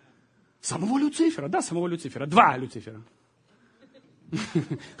 Самого Люцифера, да, самого Люцифера. 2 Люцифера.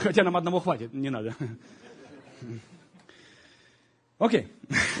 Хотя нам одного хватит, не надо. Окей.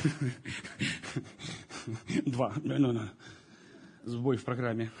 2. Сбой в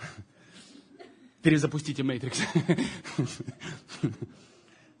программе. Перезапустите Matrix.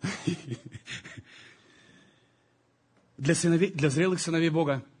 Для зрелых сыновей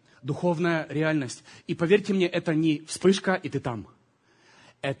Бога духовная реальность. И поверьте мне, это не вспышка, и ты там.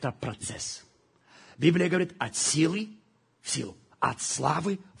 это процесс. Библия говорит, от силы в силу, от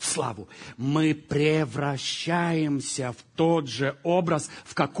славы в славу. Мы превращаемся в тот же образ,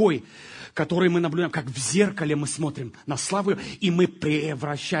 в какой, который мы наблюдаем, как в зеркале мы смотрим на славу, и мы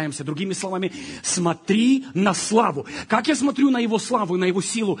превращаемся. Другими словами, смотри на славу. Как я смотрю на Его славу, на Его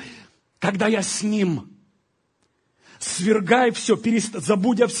силу, когда я с Ним? Свергай все,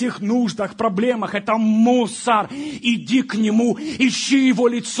 забудь о всех нуждах, проблемах. Это мусор. Иди к Нему, ищи Его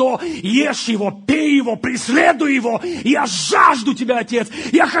лицо, ешь Его, пей Его, преследуй Его. Я жажду Тебя, Отец.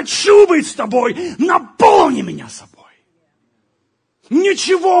 Я хочу быть с Тобой. Наполни меня собой.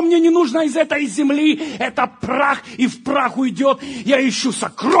 Ничего мне не нужно из этой земли. Это прах, и в прах уйдет. Я ищу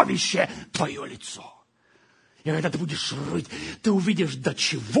сокровище, Твое лицо. И когда ты будешь рыть, ты увидишь, до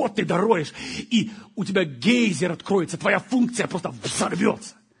чего ты дороешь. И у тебя гейзер откроется, твоя функция просто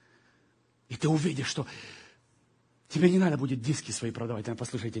взорвется. И ты увидишь, что тебе не надо будет диски свои продавать.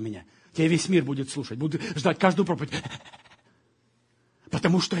 Послушайте меня. Тебя весь мир будет слушать, будет ждать каждую проповедь.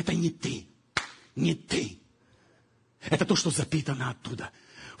 Потому что это не ты. Не ты. Это то, что запитано оттуда.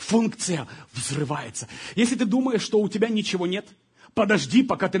 Функция взрывается. Если ты думаешь, что у тебя ничего нет, подожди,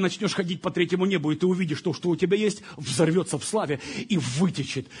 пока ты начнешь ходить по третьему небу, и ты увидишь то, что у тебя есть, взорвется в славе и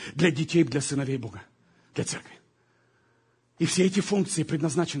вытечет для детей, для сыновей Бога, для церкви. И все эти функции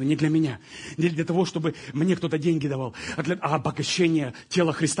предназначены не для меня, не для того, чтобы мне кто-то деньги давал, а для обогащения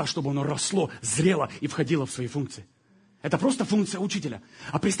тела Христа, чтобы оно росло, зрело и входило в свои функции. Это просто функция учителя.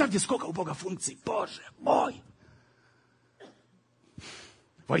 А представьте, сколько у Бога функций. Боже мой!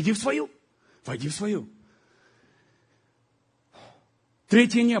 Войди в свою. Войди в свою.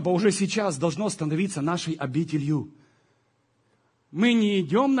 Третье небо уже сейчас должно становиться нашей обителью. Мы не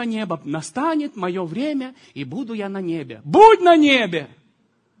идем на небо, настанет мое время, и буду я на небе. Будь на небе!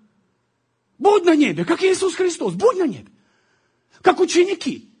 Будь на небе, как Иисус Христос, будь на небе. Как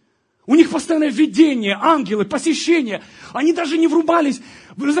ученики. У них постоянное видение, ангелы, посещения. Они даже не врубались.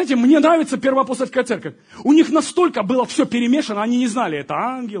 Вы знаете, мне нравится Первоапостольская церковь. У них настолько было все перемешано, они не знали, это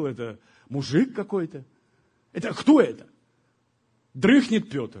ангел, это мужик какой-то. Это кто это? Дрыхнет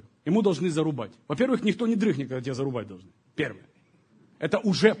Петр. Ему должны зарубать. Во-первых, никто не дрыхнет, когда тебя зарубать должны. Первое. Это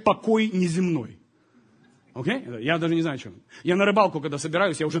уже покой неземной. Окей? Я даже не знаю, о чем. Я на рыбалку, когда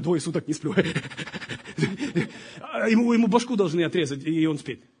собираюсь, я уже 2 суток не сплю. Ему башку должны отрезать, и он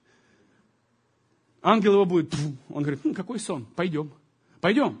спит. Ангел его будет. Он говорит, какой сон? Пойдем.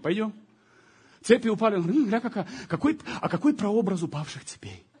 Пойдем. Цепи упали. Он говорит, гля, какой прообраз упавших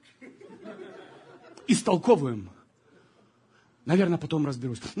цепей? Истолковываем. Наверное, потом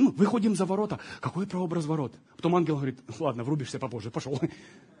разберусь. Выходим за ворота. Какой прообраз ворот? Потом ангел говорит, ладно, врубишься попозже, пошел.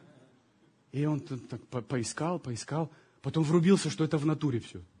 И он так поискал. Потом врубился, что это в натуре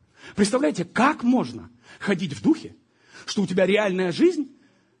все. Представляете, как можно ходить в духе, что у тебя реальная жизнь,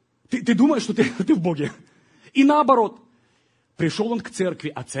 ты думаешь, что ты в Боге. И наоборот. Пришел он к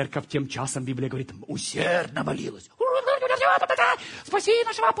церкви, а церковь тем часом, Библия говорит, усердно молилась. Спаси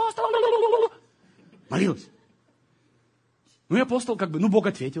нашего апостола. Молилась. И апостол Бог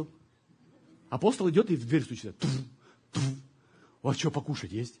ответил. Апостол идет и в дверь стучит. У вас что,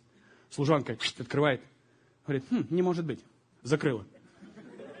 покушать есть? Служанка открывает. Говорит, не может быть. Закрыла.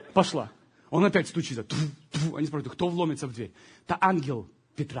 Пошла. Он опять стучится. Они спрашивают, кто вломится в дверь? Это ангел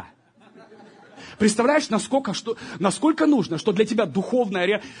Петра. Представляешь, насколько нужно, что для тебя духовная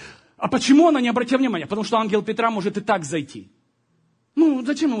реальность. А почему она не обратила внимания? Потому что ангел Петра может и так зайти.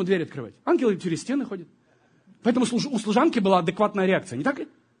 Зачем ему дверь открывать? Ангелы через стены ходят. Поэтому у служанки была адекватная реакция. Не так ли?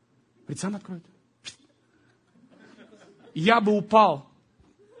 Говорит, сам откроет. Я бы упал.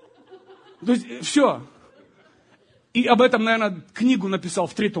 То есть, все. И об этом, наверное, книгу написал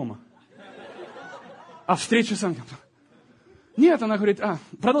в 3 тома. А встреча с ангелом. Нет, она говорит,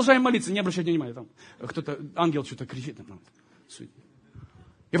 продолжаем молиться, не обращайте внимания. Там кто-то, ангел что-то кричит.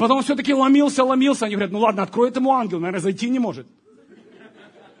 И потом он все-таки ломился. Они говорят, ладно, откроет ему ангел, наверное, зайти не может.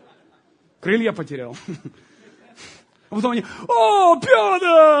 Крылья потерял. А потом они,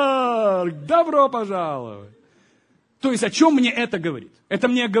 Петр, добро пожаловать. То есть, о чем мне это говорит? Это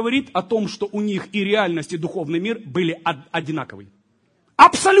мне говорит о том, что у них и реальность, и духовный мир были одинаковые.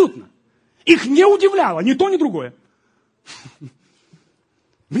 Абсолютно. Их не удивляло ни то, ни другое.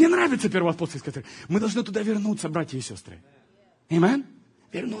 Мне нравится Первоапостольская церковь. Мы должны туда вернуться, братья и сестры. Аминь?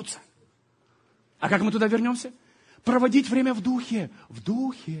 Вернуться. А как мы туда вернемся? Проводить время в духе. В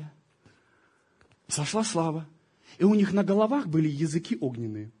духе. Сошла слава. И у них на головах были языки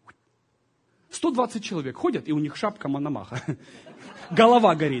огненные. 120 человек ходят, и у них шапка Мономаха.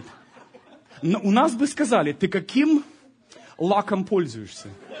 Голова горит. Но у нас бы сказали, ты каким лаком пользуешься?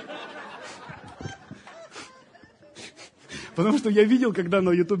 Потому что я видел, когда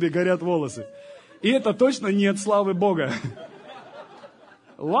на Ютубе горят волосы. И это точно не от славы Бога.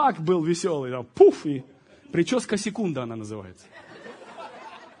 Лак был веселый, там, пуф, и прическа секунда она называется.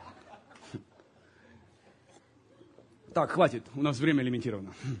 Так, хватит, у нас время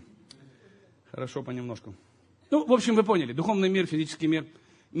лимитировано. Хорошо, понемножку. Ну, в общем, вы поняли, духовный мир, физический мир.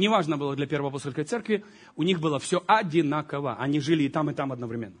 Неважно было для Первоапостольской церкви, у них было все одинаково. Они жили и там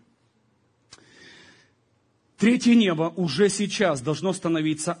одновременно. Третье небо уже сейчас должно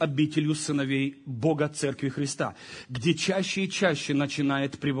становиться обителью сыновей Бога, Церкви Христа, где чаще и чаще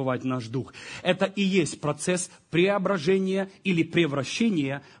начинает пребывать наш дух. Это и есть процесс преображения или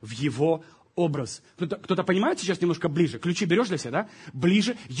превращения в его образ. Кто-то понимает сейчас немножко ближе? Ключи берешь для себя, да?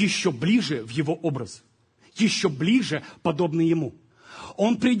 Ближе, еще ближе в его образ. Еще ближе, подобный ему.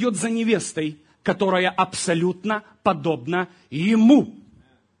 Он придет за невестой, которая абсолютно подобна ему.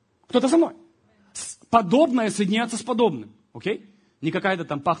 Кто-то со мной? Подобное соединяется с подобным. Окей? Не какая-то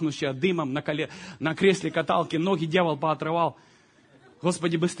там пахнущая дымом на кресле каталки, ноги дьявол поотрывал.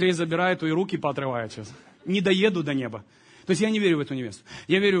 Господи, быстрее забирай, то и руки поотрывает сейчас. Не доеду до неба. То есть я не верю в эту невесту.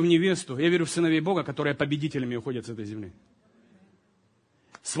 Я верю в невесту, я верю в сыновей Бога, которые победителями уходят с этой земли.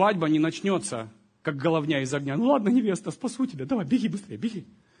 Свадьба не начнется, как головня из огня. Ну ладно, невеста, спасу тебя, давай, беги быстрее, беги.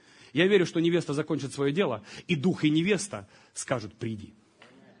 Я верю, что невеста закончит свое дело, и дух и невеста скажут, приди.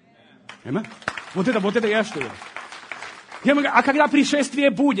 Аминь? Вот это я что верю. Я говорю, а когда пришествие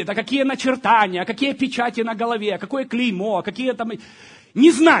будет, а какие начертания, а какие печати на голове, а какое клеймо, а какие там...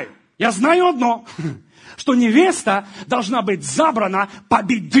 Не знаю. Я знаю одно, что невеста должна быть забрана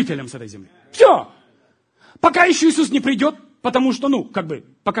победителем с этой земли. Все. Пока еще Иисус не придет, потому что,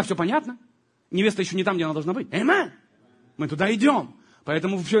 пока все понятно, невеста еще не там, где она должна быть. Аминь. Мы туда идем.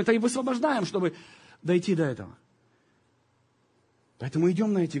 Поэтому все это и высвобождаем, чтобы дойти до этого. Поэтому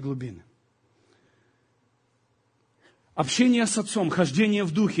идем на эти глубины. Общение с Отцом, хождение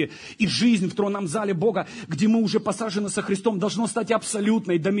в Духе и жизнь в тронном зале Бога, где мы уже посажены со Христом, должно стать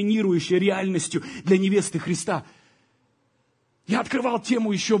абсолютной, доминирующей реальностью для невесты Христа. Я открывал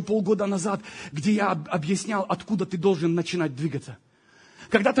тему еще полгода назад, где я объяснял, откуда ты должен начинать двигаться.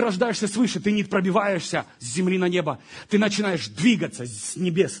 Когда ты рождаешься свыше, ты не пробиваешься с земли на небо, ты начинаешь двигаться с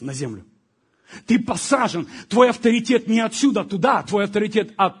небес на землю. Ты посажен, твой авторитет не отсюда туда, твой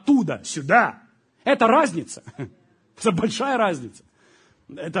авторитет оттуда сюда. Это разница. Это большая разница.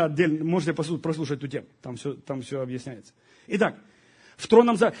 Это отдельно, можете прослушать эту тему, там все объясняется. Итак, в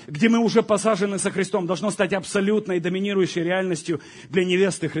тронном зале, где мы уже посажены со Христом, должно стать абсолютной доминирующей реальностью для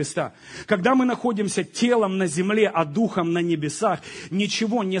невесты Христа. Когда мы находимся телом на земле, а духом на небесах,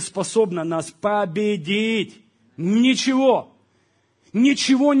 ничего не способно нас победить. Ничего.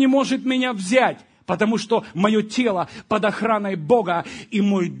 Ничего не может меня взять, потому что мое тело под охраной Бога, и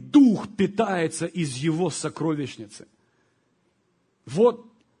мой дух питается из Его сокровищницы.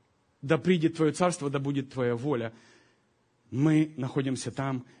 Вот, да придет Твое царство, да будет Твоя воля. Мы находимся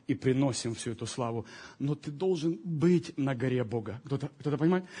там и приносим всю эту славу. Но ты должен быть на горе Бога. Кто-то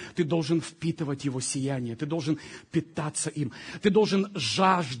понимает? Ты должен впитывать Его сияние, ты должен питаться им, ты должен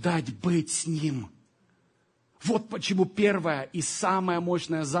жаждать быть с Ним. Вот почему первая и самая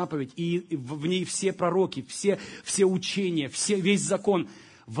мощная заповедь, и в ней все пророки, все учения, весь закон.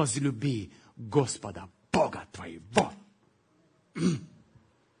 Возлюби Господа, Бога твоего.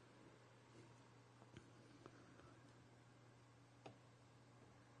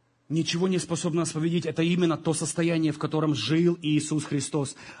 Ничего не способно нас победить. Это именно то состояние, в котором жил Иисус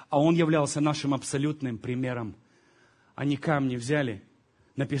Христос. А Он являлся нашим абсолютным примером. Они камни взяли,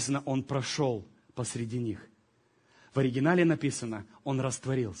 написано, Он прошел посреди них. В оригинале написано, Он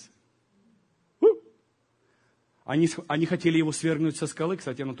растворился. Они хотели его свергнуть со скалы.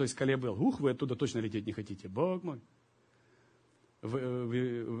 Кстати, я на той скале был. Вы оттуда точно лететь не хотите. Бог мой.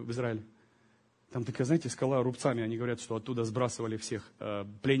 В Израиле. Там такая, знаете, скала рубцами. Они говорят, что оттуда сбрасывали всех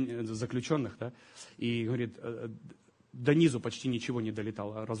заключенных. Да? И, говорит, до низу почти ничего не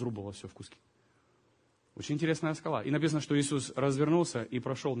долетало. Разрубало все в куски. Очень интересная скала. И написано, что Иисус развернулся и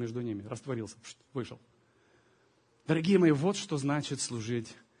прошел между ними. Растворился. Вышел. Дорогие мои, вот что значит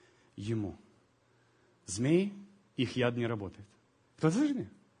служить Ему. Змеи, их яд не работает. Кто слышит?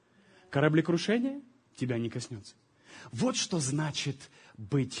 Кораблекрушение тебя не коснется. Вот что значит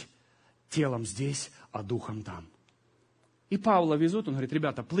быть телом здесь, а духом там. И Павла везут, он говорит,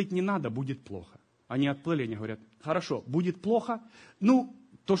 ребята, плыть не надо, будет плохо. Они отплыли, они говорят, хорошо, будет плохо,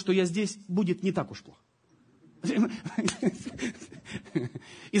 то, что я здесь, будет не так уж плохо.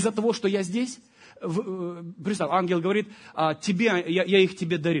 Из-за того, что я здесь, представь, ангел говорит, я их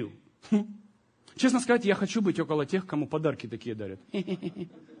тебе дарю. Честно сказать, я хочу быть около тех, кому подарки такие дарят.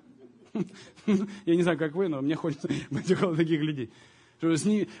 Я не знаю, как вы, но мне хочется быть около таких людей.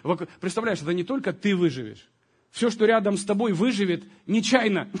 Представляешь, это не только ты выживешь. Все, что рядом с тобой выживет,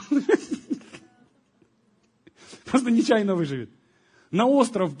 нечаянно. Просто нечаянно выживет. На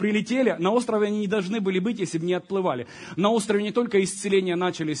остров прилетели, на острове они не должны были быть, если бы не отплывали. На острове не только исцеления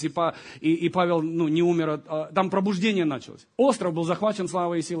начались, и Павел не умер, там пробуждение началось. Остров был захвачен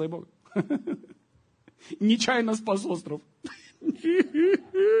славой и силой Бога. Нечаянно спас остров.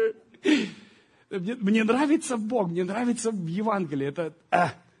 Мне нравится Бог, мне нравится Евангелие. Это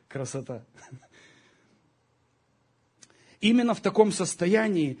красота. Именно в таком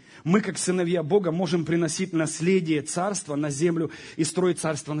состоянии мы, как сыновья Бога, можем приносить наследие царства на землю и строить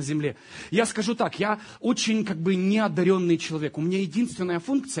царство на земле. Я скажу так, я очень неодаренный человек. У меня единственная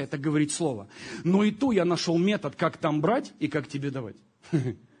функция – это говорить слово. Но и то я нашел метод, как там брать и как тебе давать.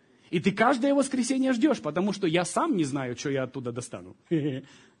 И ты каждое воскресенье ждешь, потому что я сам не знаю, что я оттуда достану.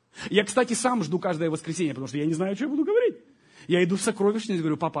 Я, кстати, сам жду каждое воскресенье, потому что я не знаю, что я буду говорить. Я иду в сокровищницу и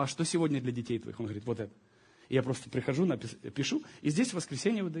говорю: папа, а что сегодня для детей твоих? Он говорит: вот это. Я просто прихожу, пишу, и здесь в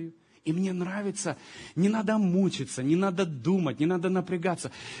воскресенье выдаю. И мне нравится, не надо мучиться, не надо думать, не надо напрягаться.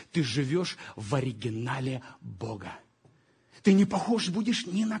 Ты живешь в оригинале Бога. Ты не похож будешь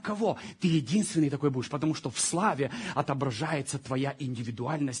ни на кого. Ты единственный такой будешь, потому что в славе отображается твоя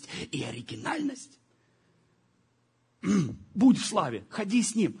индивидуальность и оригинальность. Будь в славе, ходи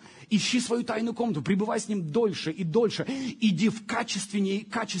с Ним, ищи свою тайную комнату, пребывай с Ним дольше и дольше, иди в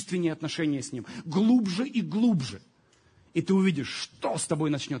качественнее отношения с Ним, глубже и глубже. И ты увидишь, что с тобой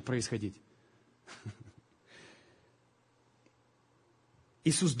начнет происходить.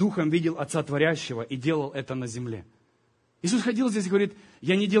 Иисус Духом видел Отца Творящего и делал это на земле. Иисус ходил здесь и говорит: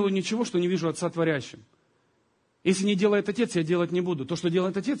 я не делаю ничего, что не вижу Отца Творящим. Если не делает Отец, я делать не буду. То, что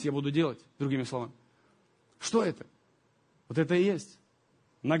делает Отец, я буду делать, другими словами. Что это? Вот это и есть.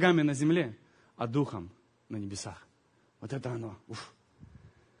 Ногами на земле, а духом на небесах. Вот это оно. Уф.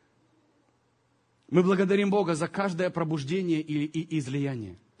 Мы благодарим Бога за каждое пробуждение и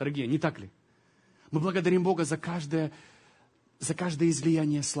излияние. Дорогие, не так ли? Мы благодарим Бога за каждое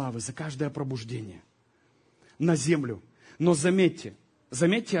излияние славы, за каждое пробуждение на землю. Но заметьте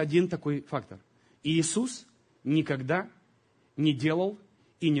один такой фактор. Иисус никогда не делал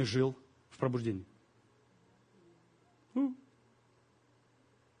и не жил в пробуждении.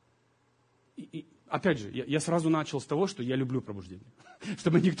 И опять же, я сразу начал с того, что я люблю пробуждение.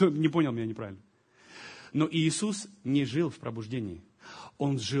 Чтобы никто не понял меня неправильно. Но Иисус не жил в пробуждении.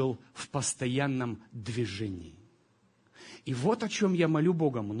 Он жил в постоянном движении. И вот о чем я молю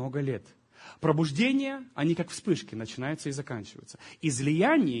Бога много лет. Пробуждения, они как вспышки, начинаются и заканчиваются.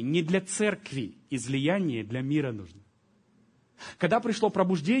 Излияние не для церкви, излияние для мира нужно. Когда пришло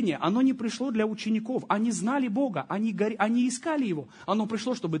пробуждение, оно не пришло для учеников. Они знали Бога, они искали Его. Оно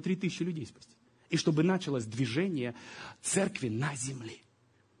пришло, чтобы 3000 людей спасти. И чтобы началось движение церкви на земле.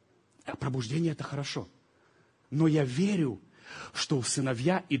 Пробуждение – это хорошо. Но я верю, что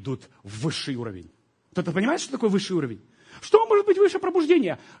сыновья идут в высший уровень. Кто-то понимает, что такое высший уровень? Что может быть выше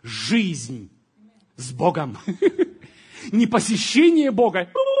пробуждения? Жизнь с Богом. Не посещение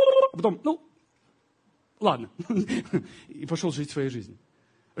Бога. Потом, ладно. И пошел жить своей жизнью.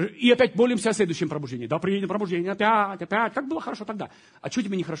 И опять молимся о следующем пробуждении. Да, приедет пробуждение, опять. Как было хорошо тогда. А что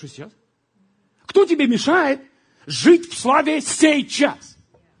тебе нехорошо сейчас? Кто тебе мешает жить в славе сейчас?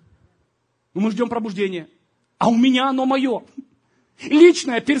 Мы ждем пробуждения. А у меня оно мое.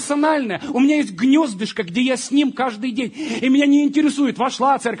 Личное, персональное. У меня есть гнездышко, где я с Ним каждый день. И меня не интересует,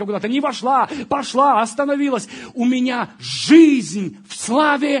 вошла церковь куда-то, не вошла, пошла, остановилась. У меня жизнь в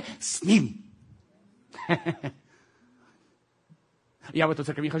славе с Ним. Я в эту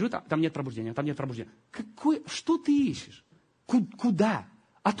церковь не хожу, там нет пробуждения, там нет пробуждения. Что ты ищешь? Куда?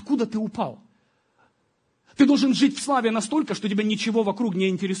 Откуда ты упал? Ты должен жить в славе настолько, что тебя ничего вокруг не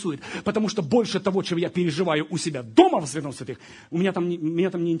интересует. Потому что больше того, чем я переживаю у себя дома в Святом Святых, меня там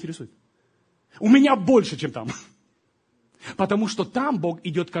не интересует. У меня больше, чем там. Потому что там Бог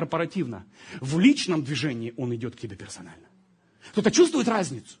идет корпоративно. В личном движении Он идет к тебе персонально. Кто-то чувствует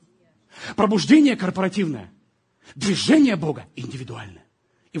разницу? Пробуждение корпоративное. Движение Бога индивидуальное.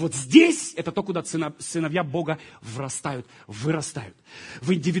 И вот здесь это то, куда сыновья Бога вырастают.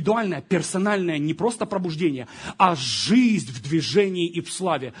 В индивидуальное, персональное, не просто пробуждение, а жизнь в движении и в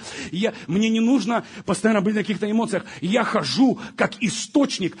славе. Мне не нужно постоянно быть на каких-то эмоциях. Я хожу как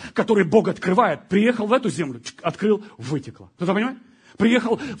источник, который Бог открывает. Приехал в эту землю, открыл, вытекло. Кто-то понимает?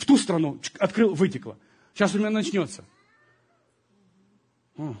 Приехал в ту страну, открыл, вытекло. Сейчас у меня начнется.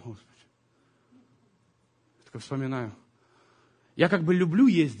 О, Господи. Я вспоминаю. Я люблю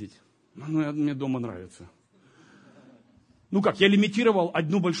ездить, но мне дома нравится. Ну как, я лимитировал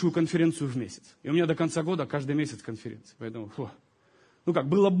одну большую конференцию в месяц. И у меня до конца года каждый месяц конференция. Поэтому, ну как,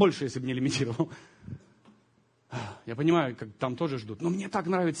 было больше, если бы не лимитировал. Я понимаю, как там тоже ждут. Но мне так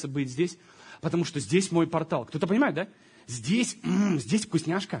нравится быть здесь, потому что здесь мой портал. Кто-то понимает, да? Здесь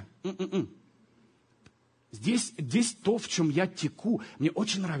вкусняшка. Здесь то, в чем я теку. Мне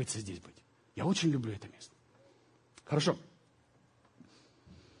очень нравится здесь быть. Я очень люблю это место. Хорошо.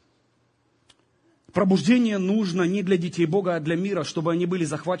 Пробуждение нужно не для детей Бога, а для мира, чтобы они были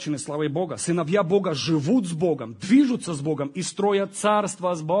захвачены славой Бога. Сыновья Бога живут с Богом, движутся с Богом и строят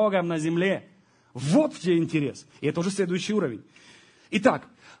царство с Богом на земле. Вот где интерес. И это уже следующий уровень. Итак,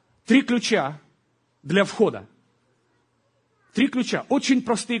 3 ключа для входа. 3 ключа. Очень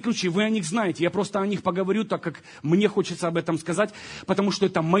простые ключи. Вы о них знаете. Я просто о них поговорю, так как мне хочется об этом сказать, потому что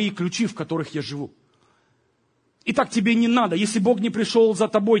это мои ключи, в которых я живу. Итак, тебе не надо, если Бог не пришел за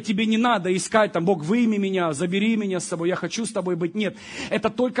тобой, тебе не надо искать, там, Бог, выйми меня, забери меня с собой, я хочу с тобой быть. Нет,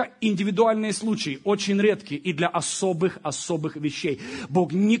 это только индивидуальные случаи, очень редкие и для особых вещей.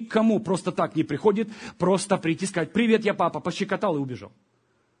 Бог никому просто так не приходит, просто прийти сказать: привет, я папа, пощекотал и убежал.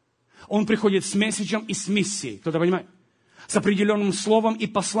 Он приходит с месседжем и с миссией, кто-то понимает? С определенным словом и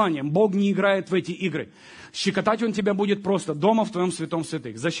посланием. Бог не играет в эти игры. Щекотать Он тебя будет просто дома в твоем святом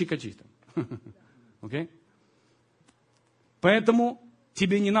святых. Защекочи там. Окей? Поэтому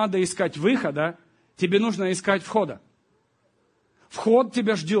тебе не надо искать выхода, тебе нужно искать входа. Вход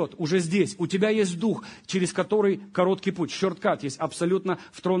тебя ждет уже здесь. У тебя есть дух, через который короткий путь. Шорткат есть абсолютно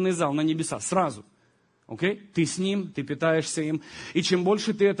в тронный зал на небеса. Сразу. Окей? Ты с ним, ты питаешься им. И чем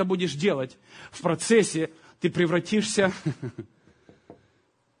больше ты это будешь делать, в процессе ты превратишься...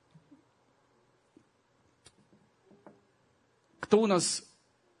 Кто у нас...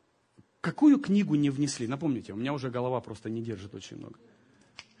 Какую книгу не внесли? Напомните, у меня уже голова просто не держит очень много.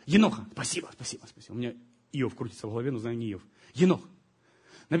 Еноха. Спасибо. У меня Иов крутится в голове, но знаю, не Иов. Енох.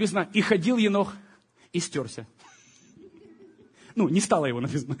 Написано: и ходил Енох, и стерся. Ну, не стало его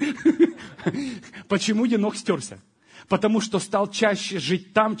написано. Почему Енох стерся? Потому что стал чаще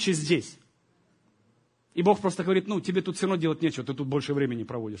жить там, чем здесь. И Бог просто говорит: ну, тебе тут все равно делать нечего, ты тут больше времени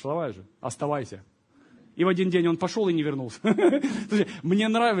проводишь. Лавай же, оставайся. И в один день он пошел и не вернулся. Слушай, мне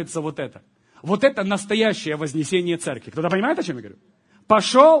нравится вот это. Вот это настоящее вознесение церкви. Кто-то понимает, о чем я говорю?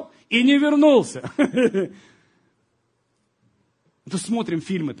 Пошел и не вернулся. То смотрим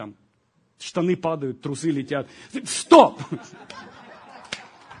фильмы там. Штаны падают, трусы летят. Стоп!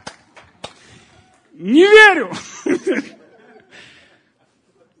 Не верю!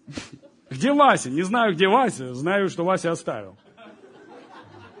 Где Вася? Не знаю, где Вася. Знаю, что Вася оставил.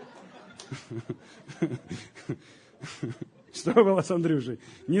 Что было с Андрюшей?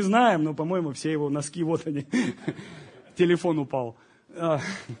 Не знаем, но, по-моему, все его носки, вот они. Телефон упал. Я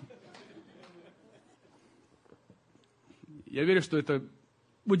верю, что это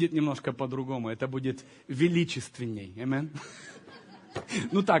будет немножко по-другому. Это будет величественней. Аминь.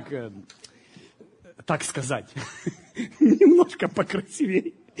 Ну так сказать. Немножко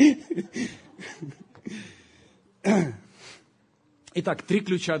покрасивее. Итак, 3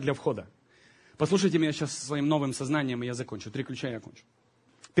 ключа для входа. Послушайте меня сейчас своим новым сознанием, и я закончу. 3 ключа я окончу.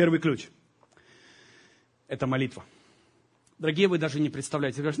 Первый ключ – это молитва. Дорогие, вы даже не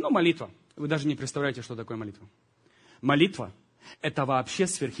представляете. Вы говорите: ну, молитва. Вы даже не представляете, что такое молитва. Молитва – это вообще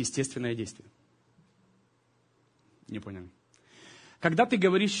сверхъестественное действие. Не поняли? Когда ты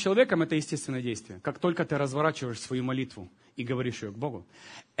говоришь с человеком, это естественное действие. Как только ты разворачиваешь свою молитву и говоришь ее к Богу,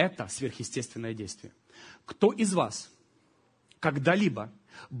 это сверхъестественное действие. Кто из вас когда-либо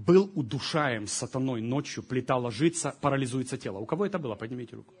был удушаем сатаной ночью, плита ложится, парализуется тело? У кого это было?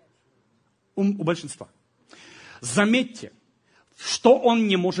 Поднимите руку. У большинства. Заметьте, что он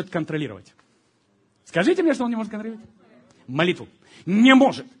не может контролировать. Скажите мне, что он не может контролировать. Молитву. Не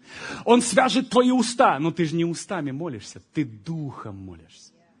может. Он свяжет твои уста. Но ты же не устами молишься, ты духом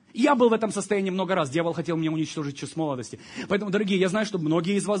молишься. Я был в этом состоянии много раз. Дьявол хотел меня уничтожить еще с молодости. Поэтому, дорогие, я знаю, что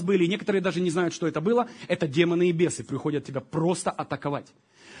многие из вас были, и некоторые даже не знают, что это было. Это демоны и бесы приходят тебя просто атаковать.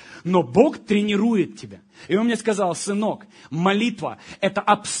 Но Бог тренирует тебя. И он мне сказал: сынок, молитва – это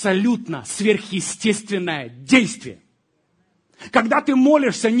абсолютно сверхъестественное действие. Когда ты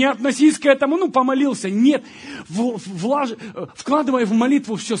молишься, не относись к этому, помолился. Нет, вкладывай в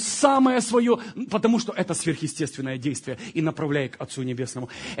молитву все самое свое, потому что это сверхъестественное действие, и направляй к Отцу Небесному.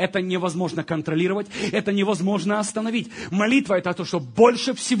 Это невозможно контролировать, это невозможно остановить. Молитва – это то, что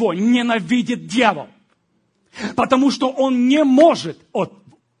больше всего ненавидит дьявол. Потому что он не может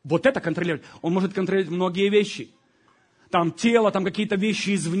вот это контролировать. Он может контролировать многие вещи. Там тело, там какие-то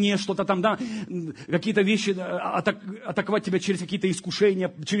вещи извне, что-то там, да, какие-то вещи, атаковать тебя через какие-то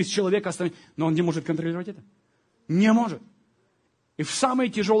искушения, через человека остановить. Но он не может контролировать это. Не может. И в самый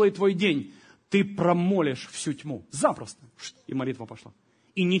тяжелый твой день ты промолишь всю тьму. Запросто. И молитва пошла.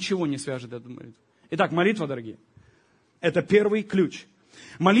 И ничего не свяжет эту молитву. Итак, молитва, дорогие, это первый ключ.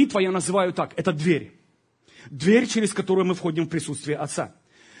 Молитва я называю так, это дверь. Дверь, через которую мы входим в присутствие Отца.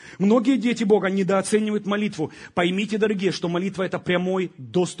 Многие дети Бога недооценивают молитву. Поймите, дорогие, что молитва это прямой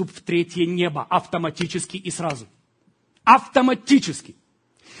доступ в третье небо. Автоматически и сразу. Автоматически.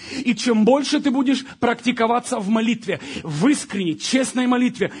 И чем больше ты будешь практиковаться в молитве, в искренней, честной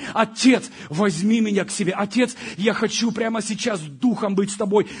молитве, Отец, возьми меня к себе. Отец, я хочу прямо сейчас духом быть с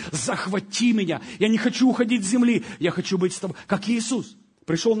тобой. Захвати меня. Я не хочу уходить с земли. Я хочу быть с тобой. Как Иисус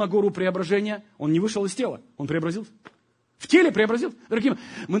пришел на гору преображения, он не вышел из тела, он преобразился. В теле преобразил. Дорогие,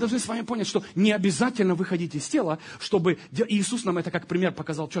 мы должны с вами понять, что не обязательно выходить из тела, чтобы... Иисус нам это как пример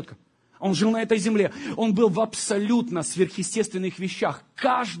показал четко. Он жил на этой земле. Он был в абсолютно сверхъестественных вещах.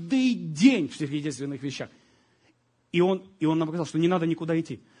 Каждый день в сверхъестественных вещах. И он нам показал, что не надо никуда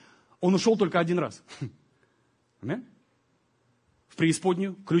идти. Он ушел только один раз. Аминь. В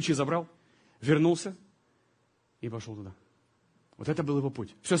преисподнюю, ключи забрал, вернулся и пошел туда. Вот это был его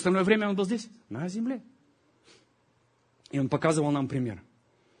путь. Все остальное время он был здесь, на земле. И он показывал нам пример.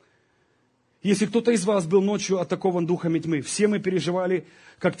 Если кто-то из вас был ночью атакован духами тьмы, все мы переживали,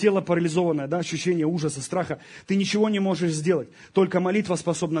 как тело парализованное, да, ощущение ужаса, страха. Ты ничего не можешь сделать. Только молитва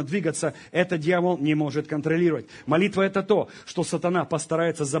способна двигаться. Это дьявол не может контролировать. Молитва это то, что сатана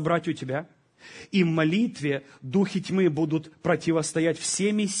постарается забрать у тебя. И в молитве духи тьмы будут противостоять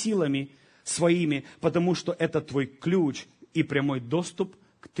всеми силами своими, потому что это твой ключ и прямой доступ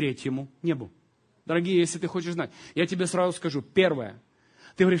к третьему небу. Дорогие, если ты хочешь знать, я тебе сразу скажу. Первое.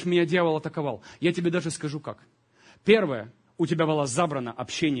 Ты говоришь, меня дьявол атаковал. Я тебе даже скажу как. Первое. У тебя было забрано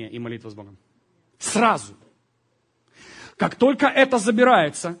общение и молитва с Богом. Сразу. Как только это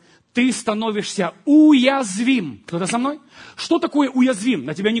забирается, ты становишься уязвим. Кто-то со мной? Что такое уязвим?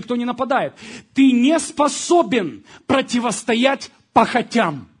 На тебя никто не нападает. Ты не способен противостоять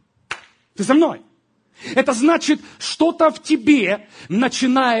похотям. Ты со мной? Это значит, что-то в тебе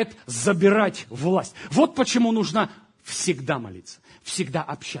начинает забирать власть. Вот почему нужно всегда молиться, всегда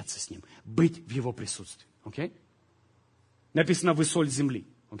общаться с Ним, быть в Его присутствии. Okay? Написано, вы соль земли.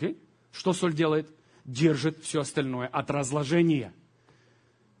 Okay? Что соль делает? Держит все остальное от разложения.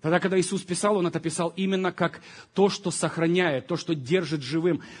 Тогда, когда Иисус писал, Он это писал именно как то, что сохраняет, то, что держит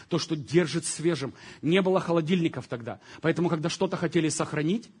живым, то, что держит свежим. Не было холодильников тогда. Поэтому, когда что-то хотели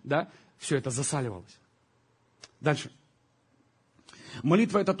сохранить, да, все это засаливалось. Дальше.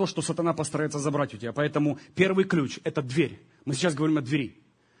 Молитва это то, что сатана постарается забрать у тебя. Поэтому первый ключ это дверь. Мы сейчас говорим о двери.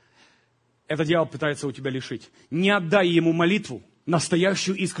 Это дьявол пытается у тебя лишить. Не отдай ему молитву,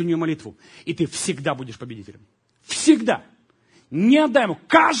 настоящую искреннюю молитву. И ты всегда будешь победителем. Всегда. Не отдай ему.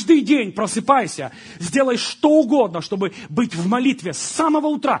 Каждый день просыпайся, сделай что угодно, чтобы быть в молитве с самого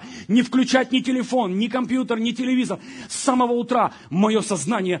утра. Не включать ни телефон, ни компьютер, ни телевизор. С самого утра мое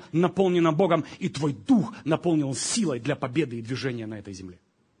сознание наполнено Богом, и твой дух наполнен силой для победы и движения на этой земле.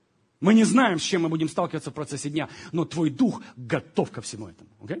 Мы не знаем, с чем мы будем сталкиваться в процессе дня, но твой дух готов ко всему этому.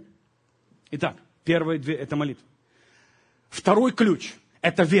 Okay? Итак, первые две – это молитва. Второй ключ –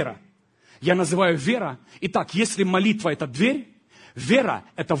 это вера. Я называю вера. Итак, если молитва – это дверь, вера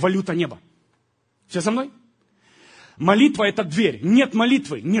 – это валюта неба. Все со мной? Молитва – это дверь. Нет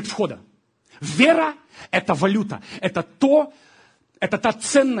молитвы – нет входа. Вера – это валюта. Это та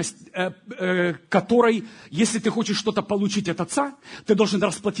ценность, которой, если ты хочешь что-то получить от Отца, ты должен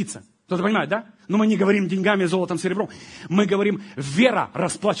расплатиться. Кто-то понимает, да? Но мы не говорим деньгами, золотом, серебром. Мы говорим, вера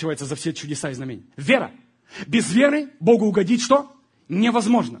расплачивается за все чудеса и знамения. Вера. Без веры Богу угодить что?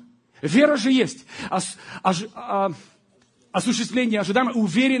 Невозможно. Вера же есть. Осуществление ожидаемой,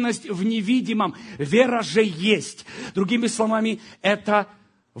 уверенность в невидимом. Вера же есть. Другими словами, это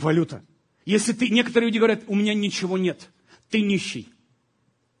валюта. Если некоторые люди говорят, у меня ничего нет, ты нищий.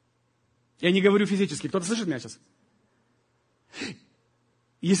 Я не говорю физически. Кто-то слышит меня сейчас?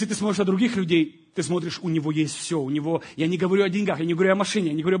 Если ты смотришь на других людей, ты смотришь, у него есть все. Я не говорю о деньгах, я не говорю о машине,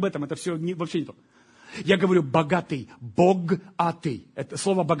 я не говорю об этом. Это все вообще не то. Я говорю богатый, богатый. Это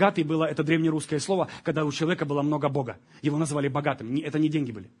слово богатый было, это древнерусское слово, когда у человека было много Бога. Его называли богатым. Это не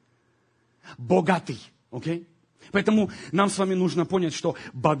деньги были. Богатый. Окей? Поэтому нам с вами нужно понять, что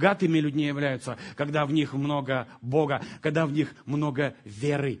богатыми людьми являются, когда в них много Бога, когда в них много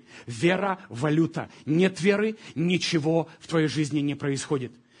веры. Вера – валюта. Нет веры – ничего в твоей жизни не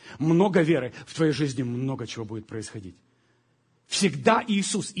происходит. Много веры – в твоей жизни много чего будет происходить. Всегда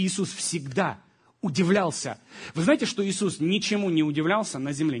Иисус всегда удивлялся. Вы знаете, что Иисус ничему не удивлялся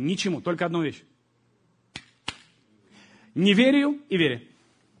на земле? Ничему. Только одну вещь. Неверию и вере.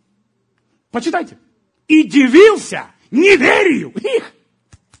 Почитайте. И дивился неверию их.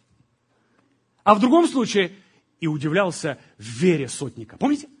 А в другом случае и удивлялся вере сотника.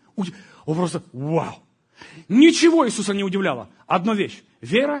 Помните? Он просто вау. Ничего Иисуса не удивляло. Одна вещь.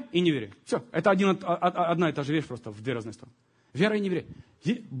 Вера и неверие. Все. Это одна и та же вещь просто в две разные стороны. Вера и неверие.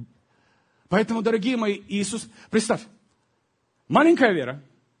 Поэтому, дорогие мои, Иисус, представь, маленькая вера,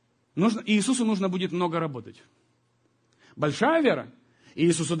 Иисусу нужно будет много работать. Большая вера,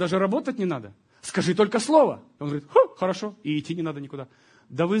 Иисусу даже работать не надо. Скажи только слово. Он говорит, хорошо, и идти не надо никуда.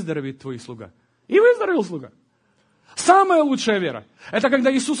 Да выздоровеет твой слуга. И выздоровел слуга. Самая лучшая вера, это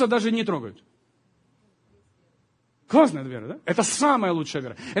когда Иисуса даже не трогают. Классная вера, да? Это самая лучшая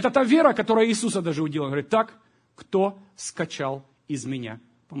вера. Это та вера, которая Иисуса даже удивила. Он говорит, так, кто скачал из меня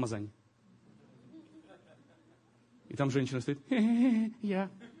помазание? И там женщина стоит, я.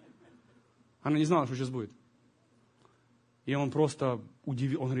 Она не знала, что сейчас будет. И он просто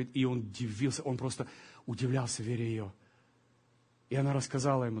удивился, он говорит, и он удивился, он просто удивлялся вере ее. И она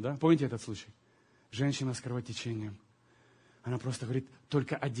рассказала ему, да? Помните этот случай? Женщина с кровотечением. Она просто говорит,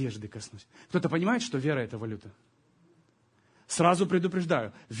 только одежды коснусь. Кто-то понимает, что вера – это валюта? Сразу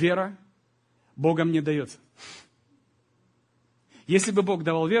предупреждаю, вера Богом не дается. Если бы Бог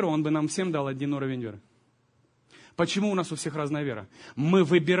давал веру, Он бы нам всем дал один уровень веры. Почему у нас у всех разная вера? Мы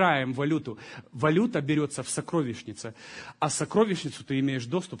выбираем валюту. Валюта берется в сокровищнице. А сокровищницу ты имеешь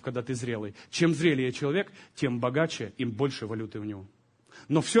доступ, когда ты зрелый. Чем зрелее человек, тем богаче, им больше валюты у него.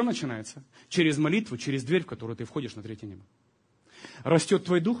 Но все начинается через молитву, через дверь, в которую ты входишь на третье небо. Растет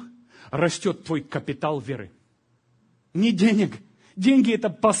твой дух, растет твой капитал веры. Не денег. Деньги – это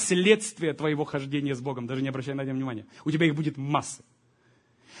последствия твоего хождения с Богом. Даже не обращай на это внимания. У тебя их будет масса.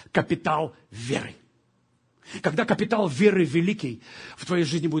 Капитал веры. Когда капитал веры великий, в твоей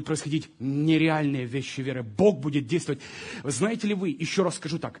жизни будут происходить нереальные вещи веры. Бог будет действовать. Знаете ли вы, еще раз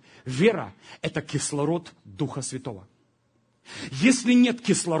скажу так, вера – это кислород Духа Святого. Если нет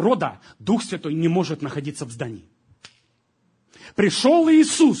кислорода, Дух Святой не может находиться в здании. Пришел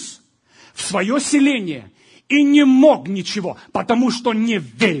Иисус в свое селение и не мог ничего, потому что не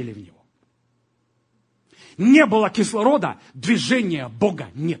верили в Него. Не было кислорода, движения Бога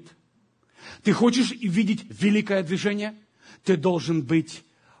нет. Ты хочешь видеть великое движение? Ты должен быть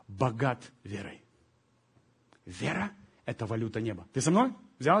богат верой. Вера – это валюта неба. Ты со мной?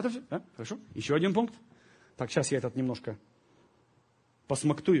 Взял это все? Да? Хорошо. Еще один пункт. Так, сейчас я этот немножко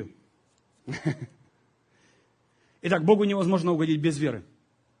посмактую. Итак, Богу невозможно угодить без веры.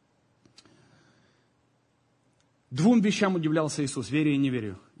 Двум вещам удивлялся Иисус, вере и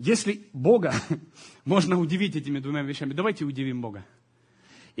неверию. Если Бога можно удивить этими двумя вещами, давайте удивим Бога.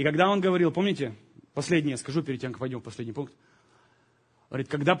 И когда Он говорил, помните, последнее скажу перед тем, как пойдем в последний пункт. Говорит,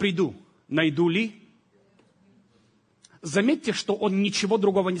 когда приду, найду ли? Заметьте, что Он ничего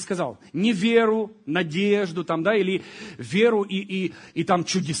другого не сказал. Не веру, надежду, там, да, или веру и там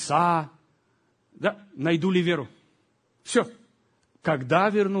чудеса. Да? Найду ли веру? Все. Когда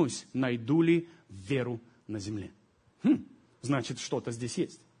вернусь, найду ли веру на земле? Значит, что-то здесь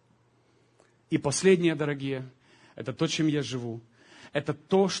есть. И последнее, дорогие, это то, чем я живу. Это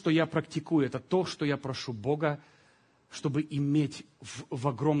то, что я практикую, это то, что я прошу Бога, чтобы иметь в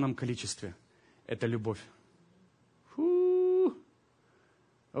огромном количестве. Это любовь.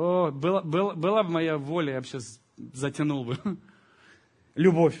 Была бы моя воля, я бы сейчас затянул бы.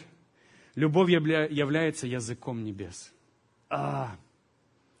 Любовь. Любовь является языком небес.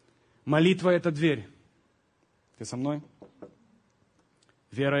 Молитва – это дверь. Ты со мной?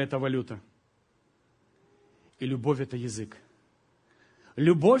 Вера – это валюта. И любовь – это язык.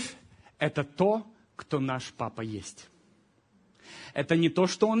 Любовь – это то, кто наш папа есть. Это не то,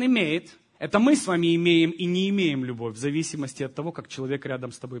 что он имеет. Это мы с вами имеем и не имеем любовь, в зависимости от того, как человек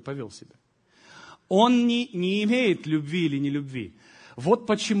рядом с тобой повел себя. Он не имеет любви или не любви. Вот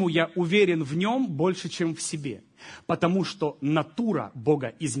почему я уверен в нем больше, чем в себе. Потому что натура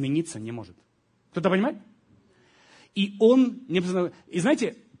Бога измениться не может. Кто-то понимает? И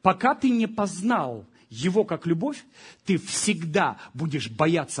знаете, пока ты не познал Его как любовь, ты всегда будешь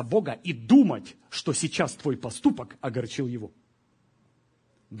бояться Бога и думать, что сейчас твой поступок огорчил Его.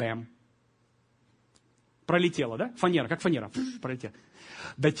 Бэм. Пролетела, да? Фанера, как фанера. Пролетела.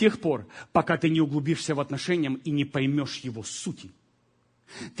 До тех пор, пока ты не углубишься в отношения и не поймешь Его сути.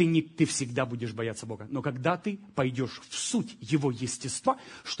 Ты всегда будешь бояться Бога. Но когда ты пойдешь в суть Его естества,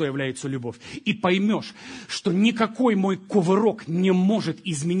 что является любовь, и поймешь, что никакой мой кувырок не может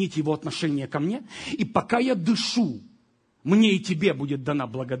изменить Его отношение ко мне, и пока я дышу, мне и тебе будет дана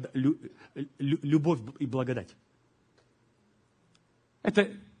любовь и благодать.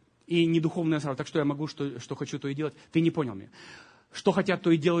 Это и не духовная сфера, так что я могу, что хочу, то и делать. Ты не понял меня. Что хотят,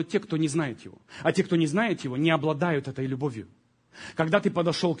 то и делают те, кто не знает Его. А те, кто не знает Его, не обладают этой любовью. Когда ты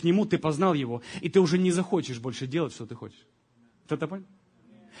подошел к Нему, ты познал Его, и ты уже не захочешь больше делать, что ты хочешь. Кто-то понял?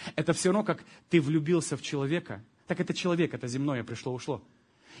 Это все равно, как ты влюбился в человека. Так это человек, это земное, пришло-ушло.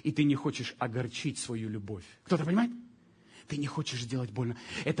 И ты не хочешь огорчить свою любовь. Кто-то понимает? Ты не хочешь сделать больно.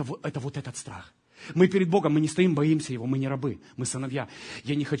 Это вот этот страх. Мы перед Богом, мы не стоим, боимся Его, мы не рабы, мы сыновья.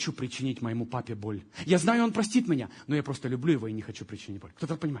 Я не хочу причинить моему папе боль. Я знаю, он простит меня, но я просто люблю его и не хочу причинить боль.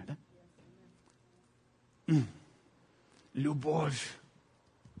 Кто-то понимает, да? Любовь.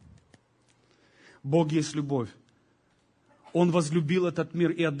 Бог есть любовь. Он возлюбил этот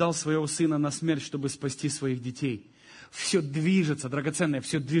мир и отдал своего Сына на смерть, чтобы спасти своих детей. Все движется, драгоценное,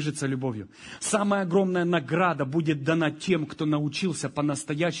 все движется любовью. Самая огромная награда будет дана тем, кто научился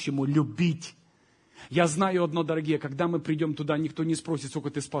по-настоящему любить. Я знаю одно, дорогие, когда мы придем туда, никто не спросит,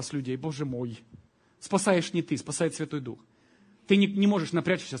 сколько ты спас людей. Боже мой, спасаешь не ты, спасает Святой Дух. Ты не можешь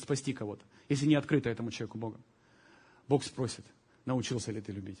напрячься спасти кого-то, если не открыто этому человеку Богом. Бог спросит, научился ли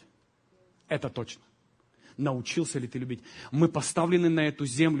ты любить. Это точно. Научился ли ты любить? Мы поставлены на эту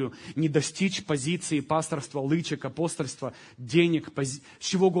землю не достичь позиции пасторства, лычек, апостольства, денег,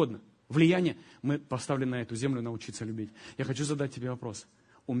 чего угодно. Влияние. Мы поставлены на эту землю научиться любить. Я хочу задать тебе вопрос.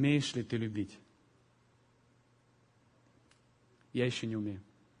 Умеешь ли ты любить? Я еще не умею.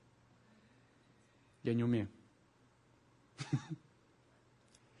 Я не умею.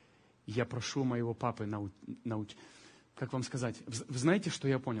 Я прошу моего папы научить. Как вам сказать? Вы знаете, что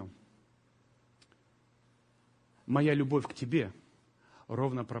я понял? Моя любовь к тебе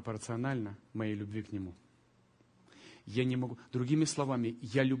ровно пропорциональна моей любви к нему. Я не могу. Другими словами,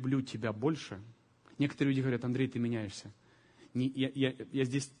 я люблю тебя больше. Некоторые люди говорят, Андрей, ты меняешься. Я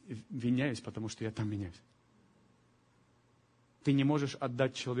здесь виняюсь, потому что я там меняюсь. Ты не можешь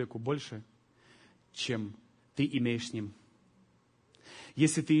отдать человеку больше, чем ты имеешь с ним.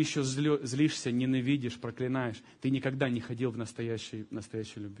 Если ты еще злишься, ненавидишь, проклинаешь, ты никогда не ходил в настоящей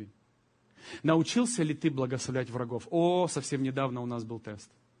любви. Научился ли ты благословлять врагов? Совсем недавно у нас был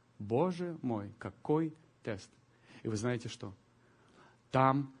тест. Боже мой, какой тест. И вы знаете что?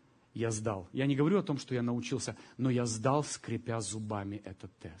 Там я сдал. Я не говорю о том, что я научился, но я сдал, скрипя зубами,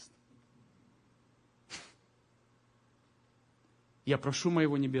 этот тест. Я прошу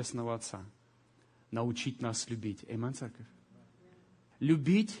моего Небесного Отца научить нас любить. Аминь, церковь.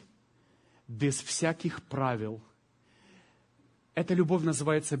 Любить без всяких правил. Эта любовь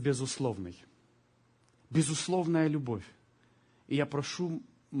называется безусловной. Безусловная любовь. И я прошу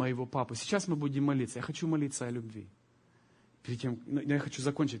моего папы. Сейчас мы будем молиться. Я хочу молиться о любви. Перед тем, я хочу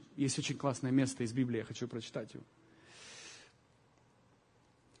закончить. Есть очень классное место из Библии. Я хочу прочитать его.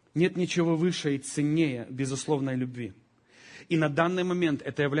 Нет ничего выше и ценнее безусловной любви. И на данный момент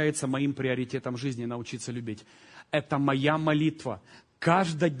это является моим приоритетом жизни, научиться любить. Это моя молитва,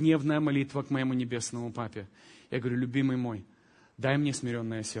 каждодневная молитва к моему небесному папе. Я говорю, любимый мой, дай мне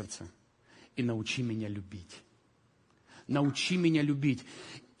смиренное сердце и научи меня любить. Научи меня любить.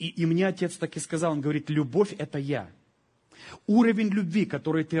 И мне отец так и сказал, он говорит, любовь это я. Уровень любви,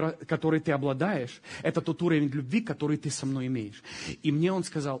 который ты обладаешь, это тот уровень любви, который ты со мной имеешь. И мне он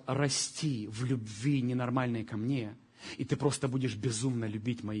сказал, расти в любви ненормальной ко мне, и ты просто будешь безумно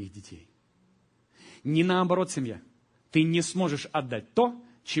любить моих детей. Не наоборот, семья. Ты не сможешь отдать то,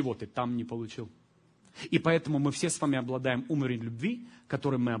 чего ты там не получил. И поэтому мы все с вами обладаем уровнем любви,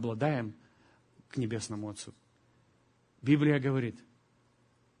 которым мы обладаем к Небесному Отцу. Библия говорит,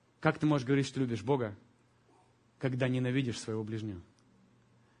 как ты можешь говорить, что любишь Бога, когда ненавидишь своего ближнего?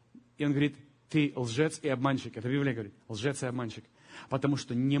 И он говорит, ты лжец и обманщик. Это Библия говорит, лжец и обманщик. Потому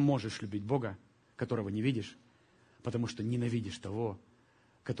что не можешь любить Бога, которого не видишь, потому что ненавидишь того,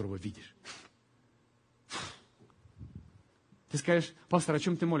 которого видишь. Ты скажешь, пастор, о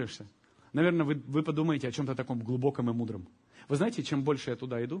чем ты молишься? Наверное, вы подумаете о чем-то таком глубоком и мудром. Вы знаете, чем больше я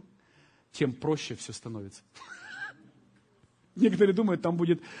туда иду, тем проще все становится. Некоторые думают, там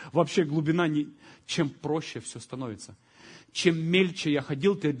будет вообще глубина, чем проще все становится. Чем мельче я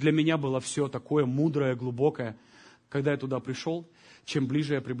ходил, для меня было все такое мудрое, глубокое. Когда я туда пришел, чем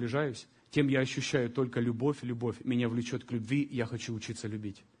ближе я приближаюсь, тем я ощущаю только любовь. Любовь меня влечет к любви, я хочу учиться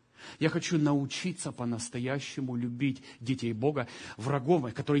любить. Я хочу научиться по-настоящему любить детей Бога, врагов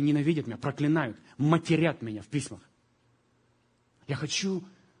моих, которые ненавидят меня, проклинают, матерят меня в письмах. Я хочу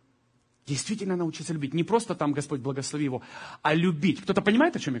действительно научиться любить. Не просто там, Господь, благослови его, а любить. Кто-то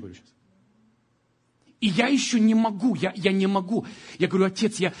понимает, о чем я говорю сейчас? И я еще не могу, я не могу. Я говорю,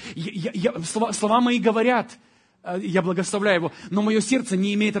 Отец, слова мои говорят, я благословляю его, но мое сердце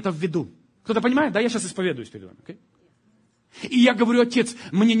не имеет это в виду. Кто-то понимает? Да, я сейчас исповедуюсь перед вами. Okay? И я говорю, Отец,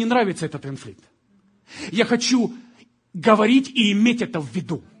 мне не нравится этот конфликт. Я хочу говорить и иметь это в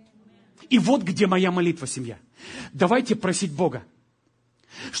виду. И вот где моя молитва, семья. Давайте просить Бога,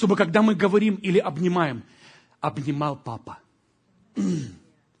 чтобы когда мы говорим или обнимаем, обнимал папа.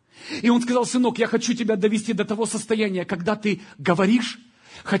 И он сказал: сынок, я хочу тебя довести до того состояния, когда ты говоришь,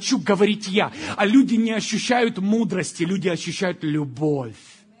 хочу говорить я. А люди не ощущают мудрости, люди ощущают любовь.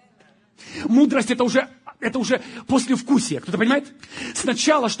 Мудрость это уже послевкусие. Кто-то понимает?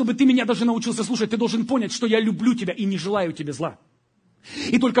 Сначала, чтобы ты меня даже научился слушать, ты должен понять, что я люблю тебя и не желаю тебе зла.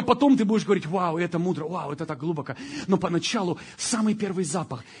 И только потом ты будешь говорить: вау, это мудро, вау, это так глубоко. Но поначалу самый первый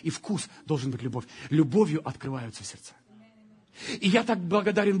запах и вкус должен быть любовь. Любовью открываются сердца. И я так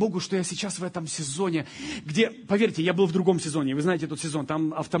благодарен Богу, что я сейчас в этом сезоне, где, поверьте, я был в другом сезоне. Вы знаете этот сезон,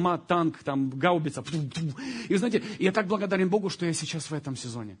 там автомат, танк, там гаубица. И вы знаете, я так благодарен Богу, что я сейчас в этом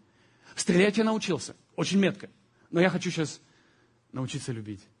сезоне. Стрелять я научился, очень метко. Но я хочу сейчас научиться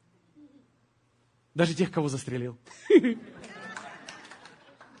любить. Даже тех, кого застрелил.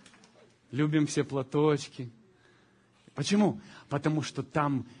 Любим все платочки. Почему? Потому что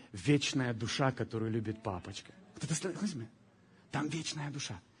там вечная душа, которую любит папочка. Там вечная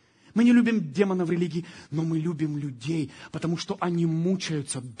душа. Мы не любим демонов религии, но мы любим людей, потому что они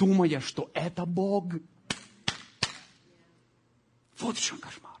мучаются, думая, что это Бог. Вот в чем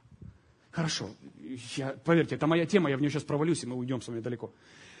кошмар. Хорошо, поверьте, это моя тема, я в нее сейчас провалюсь, и мы уйдем с вами далеко.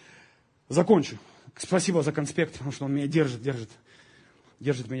 Закончу. Спасибо за конспект, потому что он меня держит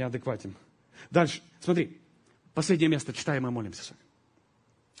меня адекватен. Дальше, смотри, последнее место читаем и молимся с вами.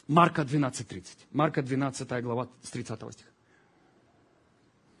 Марка 12:30. Марка 12 глава с 30 стиха.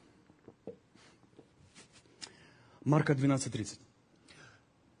 Марка 12:30.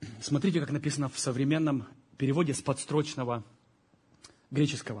 Смотрите, как написано в современном переводе с подстрочного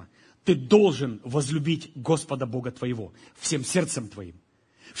греческого. Ты должен возлюбить Господа Бога твоего всем сердцем твоим,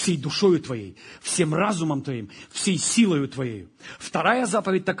 всей душою твоей, всем разумом твоим, всей силою твоей. Вторая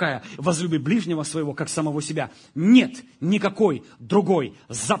заповедь такая: возлюби ближнего своего, как самого себя. Нет никакой другой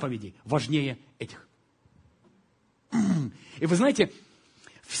заповеди важнее этих. И вы знаете,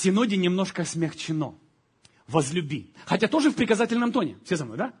 в Синоде немножко смягчено. Возлюби. Хотя тоже в приказательном тоне. Все за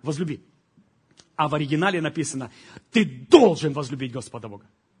мной, да? Возлюби. А в оригинале написано: ты должен возлюбить Господа Бога.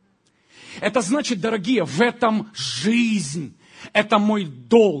 Это значит, дорогие, в этом жизнь. Это мой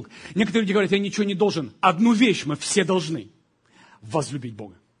долг. Некоторые люди говорят: я ничего не должен. Одну вещь мы все должны: возлюбить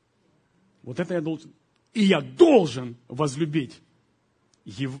Бога. Вот это я должен. И я должен возлюбить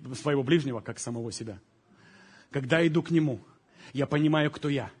своего ближнего, как самого себя. Когда я иду к Нему, я понимаю, кто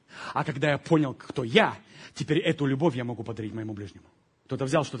я. А когда я понял, кто я, теперь эту любовь я могу подарить моему ближнему. Кто-то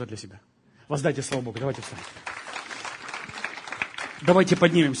взял что-то для себя. Воздайте славу Богу. Давайте встанем. Давайте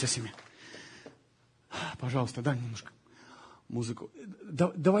поднимемся с ними. Пожалуйста, дай немножко музыку.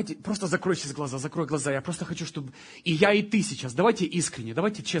 Давайте, просто закрой сейчас глаза, закрой глаза. Я просто хочу, чтобы и я, и ты сейчас, давайте искренне,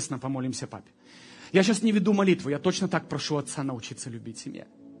 давайте честно помолимся папе. Я сейчас не веду молитву, я точно так прошу Отца научиться любить семью.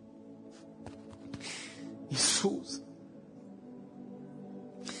 Иисус.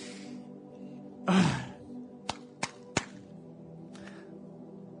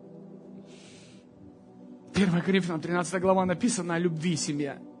 1 Коринфянам 13 глава написано о любви,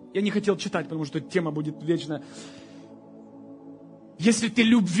 семья. Я не хотел читать, потому что тема будет вечно. Если ты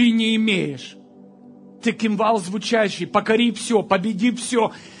любви не имеешь, ты кимвал звучащий, покори все, победи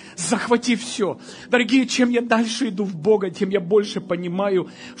все, захвати все. Дорогие, чем я дальше иду в Бога, тем я больше понимаю,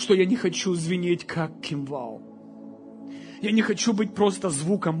 что я не хочу звенеть как кимвал. Я не хочу быть просто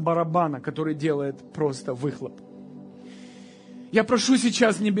звуком барабана, который делает просто выхлоп. Я прошу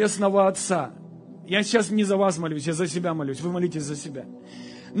сейчас Небесного Отца, я сейчас не за вас молюсь, я за себя молюсь, вы молитесь за себя.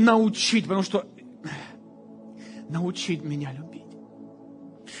 Научить, потому что научить меня любить.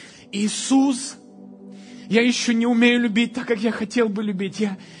 Иисус, я еще не умею любить так, как я хотел бы любить.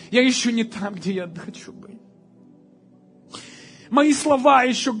 Я еще не там, где я хочу быть. Мои слова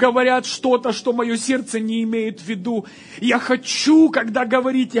еще говорят что-то, что мое сердце не имеет в виду. Я хочу, когда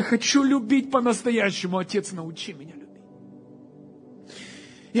говорить, я хочу любить по-настоящему. Отец, научи меня любить.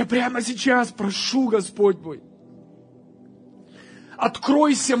 Я прямо сейчас прошу, Господь мой,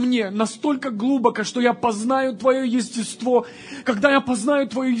 откройся мне настолько глубоко, что я познаю Твое естество. Когда я познаю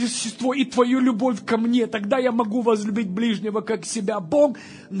Твое естество и Твою любовь ко мне, тогда я могу возлюбить ближнего как себя. Бог,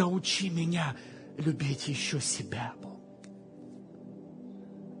 научи меня любить еще себя, Бог.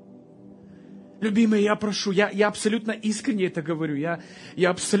 Любимые, я прошу, я абсолютно искренне это говорю, я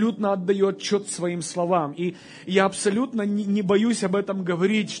абсолютно отдаю отчет своим словам, и я абсолютно не боюсь об этом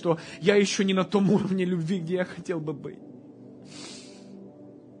говорить, что я еще не на том уровне любви, где я хотел бы быть.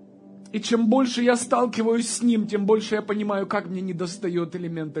 И чем больше я сталкиваюсь с Ним, тем больше я понимаю, как мне недостает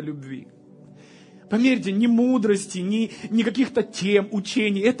элемента любви. Поверьте, ни мудрости, ни каких-то тем,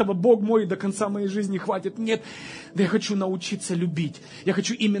 учений. Этого Бог мой до конца моей жизни хватит. Нет, да я хочу научиться любить. Я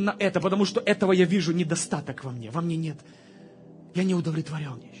хочу именно это, потому что этого я вижу недостаток во мне. Во мне нет. Я не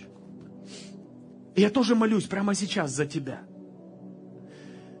удовлетворен еще. И я тоже молюсь прямо сейчас за тебя.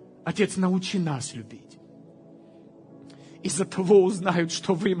 Отец, научи нас любить. Из-за того узнают,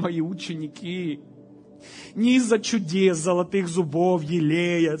 что вы мои ученики. Не из-за чудес, золотых зубов,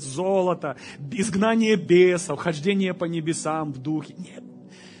 елея, золота, изгнание бесов, хождение по небесам в духе. Нет.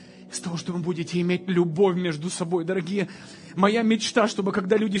 Из того, что вы будете иметь любовь между собой. Дорогие, моя мечта, чтобы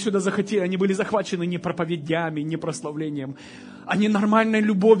когда люди сюда захотели, они были захвачены не проповедями, не прославлением, а не нормальной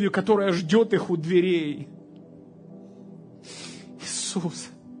любовью, которая ждет их у дверей. Иисус,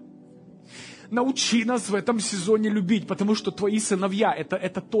 научи нас в этом сезоне любить, потому что твои сыновья,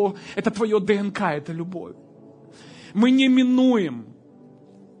 это твое ДНК, это любовь. Мы не минуем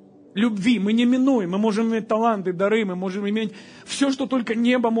любви, мы не минуем. Мы можем иметь таланты, дары, мы можем иметь все, что только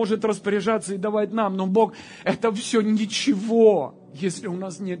небо может распоряжаться и давать нам. Но Бог, это все ничего, если у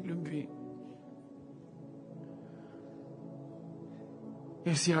нас нет любви.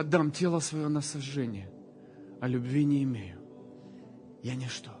 Если я отдам тело свое на сожжение, а любви не имею, я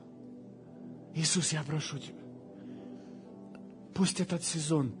ничто. Иисус, я прошу Тебя, пусть этот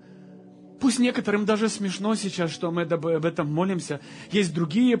сезон, пусть некоторым даже смешно сейчас, что мы об этом молимся, есть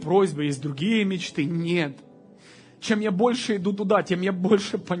другие просьбы, есть другие мечты. Нет. Чем я больше иду туда, тем я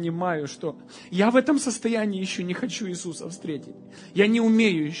больше понимаю, что я в этом состоянии еще не хочу Иисуса встретить. Я не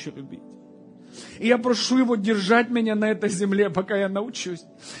умею еще любить. И я прошу Его держать меня на этой земле, пока я научусь.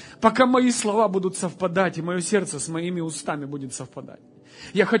 Пока мои слова будут совпадать, и мое сердце с моими устами будет совпадать.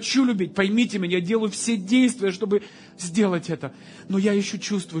 Я хочу любить, поймите меня, я делаю все действия, чтобы сделать это. Но я еще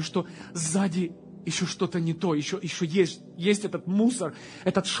чувствую, что сзади еще что-то не то, еще есть этот мусор,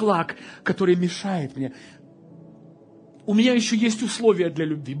 этот шлак, который мешает мне. У меня еще есть условия для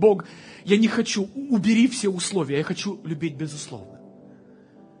любви. Бог, я не хочу, убери все условия, я хочу любить безусловно.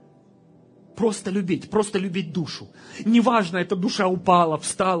 Просто любить душу. Неважно, эта душа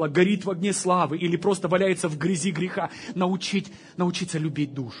встала, горит в огне славы или просто валяется в грязи греха. Научиться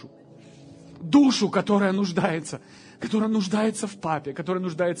любить душу. Душу, которая нуждается в папе, которая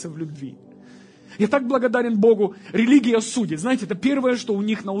нуждается в любви. Я так благодарен Богу. Религия судит. Знаете, это первое, что у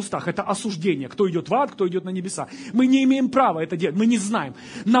них на устах. Это осуждение. Кто идет в ад, кто идет на небеса. Мы не имеем права это делать. Мы не знаем.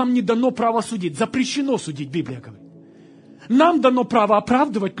 Нам не дано право судить. Запрещено судить, Библия говорит. Нам дано право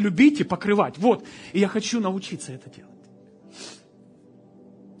оправдывать, любить и покрывать. Вот. И я хочу научиться это делать.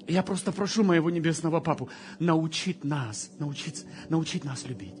 И я просто прошу моего небесного папу научить нас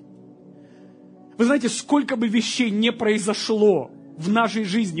любить. Вы знаете, сколько бы вещей не произошло в нашей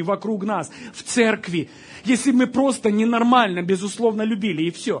жизни, вокруг нас, в церкви, если мы просто ненормально, безусловно, любили,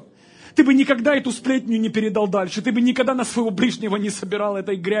 и все. Ты бы никогда эту сплетню не передал дальше. Ты бы никогда на своего ближнего не собирал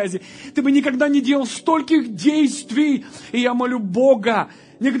этой грязи. Ты бы никогда не делал стольких действий. И я молю Бога.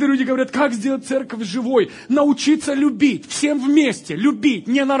 Некоторые люди говорят, как сделать церковь живой? Научиться любить. Всем вместе. Любить.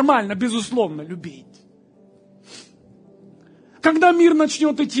 Ненормально, безусловно, любить. Когда мир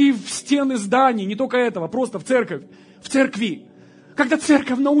начнет идти в стены зданий, не только этого, просто в церкви. Когда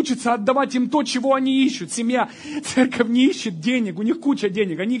церковь научится отдавать им то, чего они ищут, семья. Церковь не ищет денег, у них куча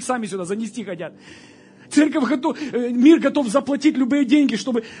денег, они их сами сюда занести хотят. Мир готов заплатить любые деньги,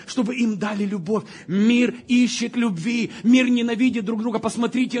 чтобы им дали любовь. Мир ищет любви, мир ненавидит друг друга.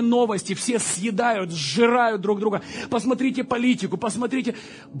 Посмотрите новости, все съедают, сжирают друг друга. Посмотрите политику, посмотрите,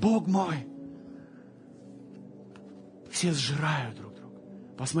 Бог мой. Все сжирают друг друга.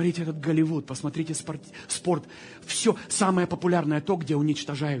 Посмотрите этот Голливуд, посмотрите спорт. Все самое популярное то, где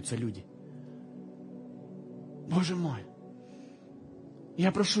уничтожаются люди. Боже мой.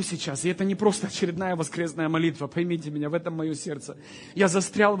 Я прошу сейчас, и это не просто очередная воскресная молитва, поймите меня, в этом мое сердце. Я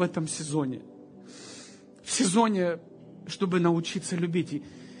застрял в этом сезоне. В сезоне, чтобы научиться любить.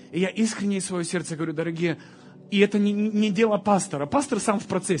 И я искренне из своего сердца говорю, дорогие, и это не дело пастора. Пастор сам в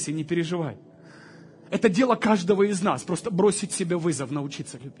процессе, не переживай. Это дело каждого из нас, просто бросить себе вызов,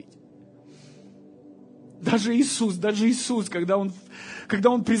 научиться любить. Даже Иисус, когда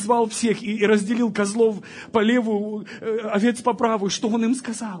Он призвал всех и разделил козлов по левую, овец по правую, что Он им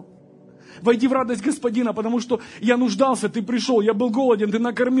сказал? Войди в радость Господина, потому что я нуждался, ты пришел, я был голоден, ты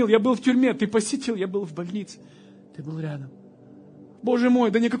накормил, я был в тюрьме, ты посетил, я был в больнице, ты был рядом. Боже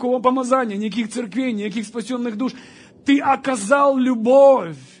мой, да никакого помазания, никаких церквей, никаких спасенных душ. Ты оказал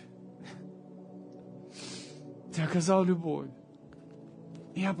любовь. Ты оказал любовь.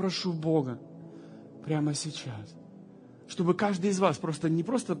 Я прошу Бога прямо сейчас, чтобы каждый из вас не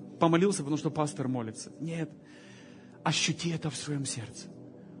просто помолился, потому что пастор молится. Нет. Ощути это в своем сердце.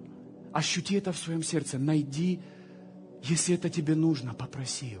 Ощути это в своем сердце. Найди, если это тебе нужно,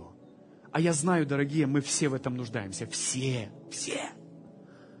 попроси Его. А я знаю, дорогие, мы все в этом нуждаемся. Все.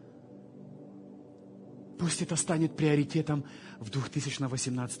 Пусть это станет приоритетом в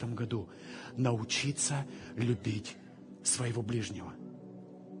 2018 году. Научиться любить своего ближнего.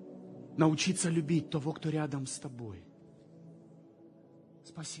 Научиться любить того, кто рядом с тобой.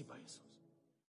 Спасибо, Иисус.